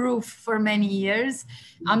school roof for many years,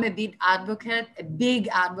 I'm a big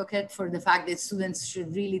advocate for the fact that students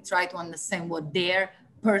should really try to understand what their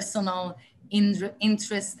personal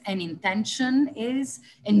interest and intention is,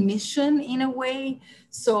 and mission in a way.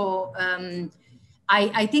 So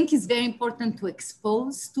I think it's very important to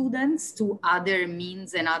expose students to other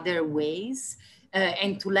means and other ways.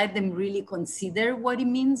 And to let them really consider what it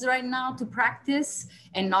means right now to practice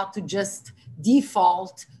and not to just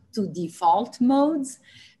default to default modes.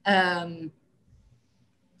 I'll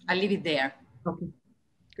leave it there. Okay,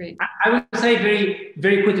 great. I would say very,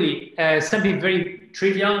 very quickly, something very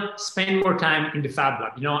trivial, spend more time in the Fab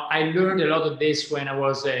Lab. You know, I learned a lot of this when I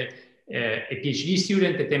was a PhD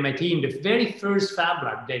student at MIT in the very first Fab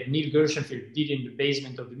Lab that Neil Gershenfield did in the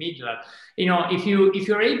basement of the Media Lab. You know, if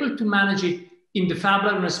you're able to manage it in the Fab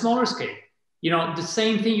Lab on a smaller scale, you know, the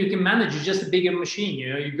same thing you can manage is just a bigger machine.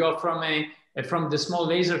 You know, you go from the small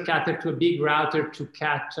laser cutter to a big router to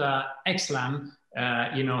cut XLAM,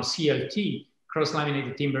 you know, CLT,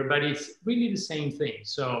 cross-laminated timber, but it's really the same thing.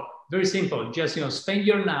 So very simple, just, you know, spend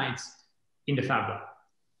your nights in the Fab Lab.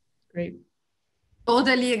 Great.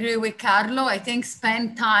 Totally agree with Carlo. I think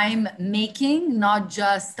spend time making, not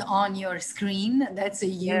just on your screen. That's a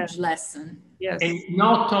huge lesson. Yes. And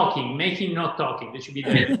not talking, making, not talking. That should be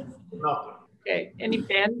the not talking. Okay.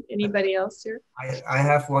 Anybody else here? I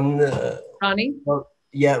have one. Ronnie? Well,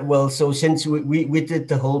 yeah, well, so since we did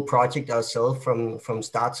the whole project ourselves from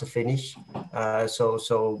start to finish,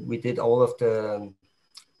 so we did all of the,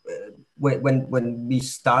 when we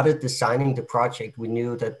started designing the project, we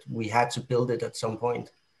knew that we had to build it at some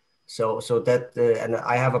point. So that, and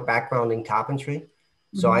I have a background in carpentry,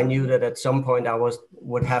 so I knew that at some point I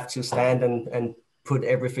would have to stand and put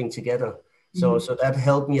everything together. So that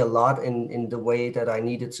helped me a lot in the way that I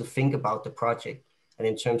needed to think about the project and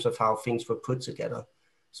in terms of how things were put together.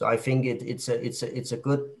 So I think it's a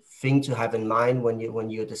good thing to have in mind when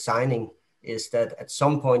you're designing, is that at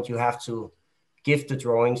some point you have to give the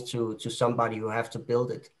drawings to somebody who have to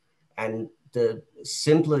build it. And the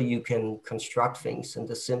simpler you can construct things and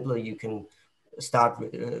the simpler you can start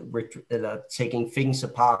taking things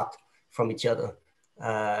apart from each other,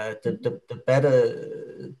 the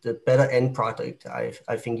better end product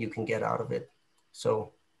I think you can get out of it.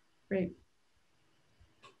 So great.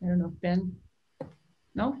 I don't know, Ben?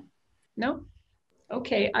 No?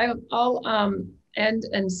 Okay, I'll end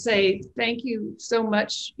and say thank you so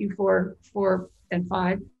much, you four and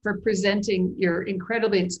five, for presenting your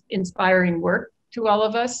incredibly inspiring work to all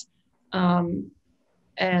of us.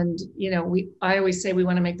 And, you know, I always say we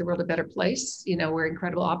want to make the world a better place. You know, we're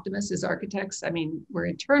incredible optimists as architects. I mean, we're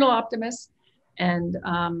internal optimists. And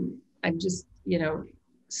I'm just, you know,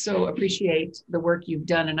 so appreciate the work you've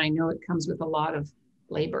done. And I know it comes with a lot of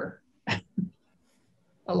labor,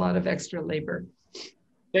 a lot of extra labor.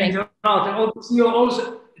 Thank you. I'll see you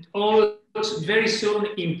all very soon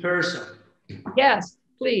in person. Yes,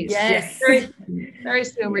 please. Yes. Very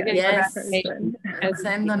soon. We're getting yes.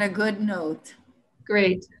 Send on a good note.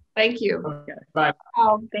 Great. Thank you. Okay. Bye.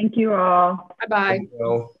 Thank you all. Bye-bye.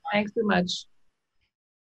 Thanks so much.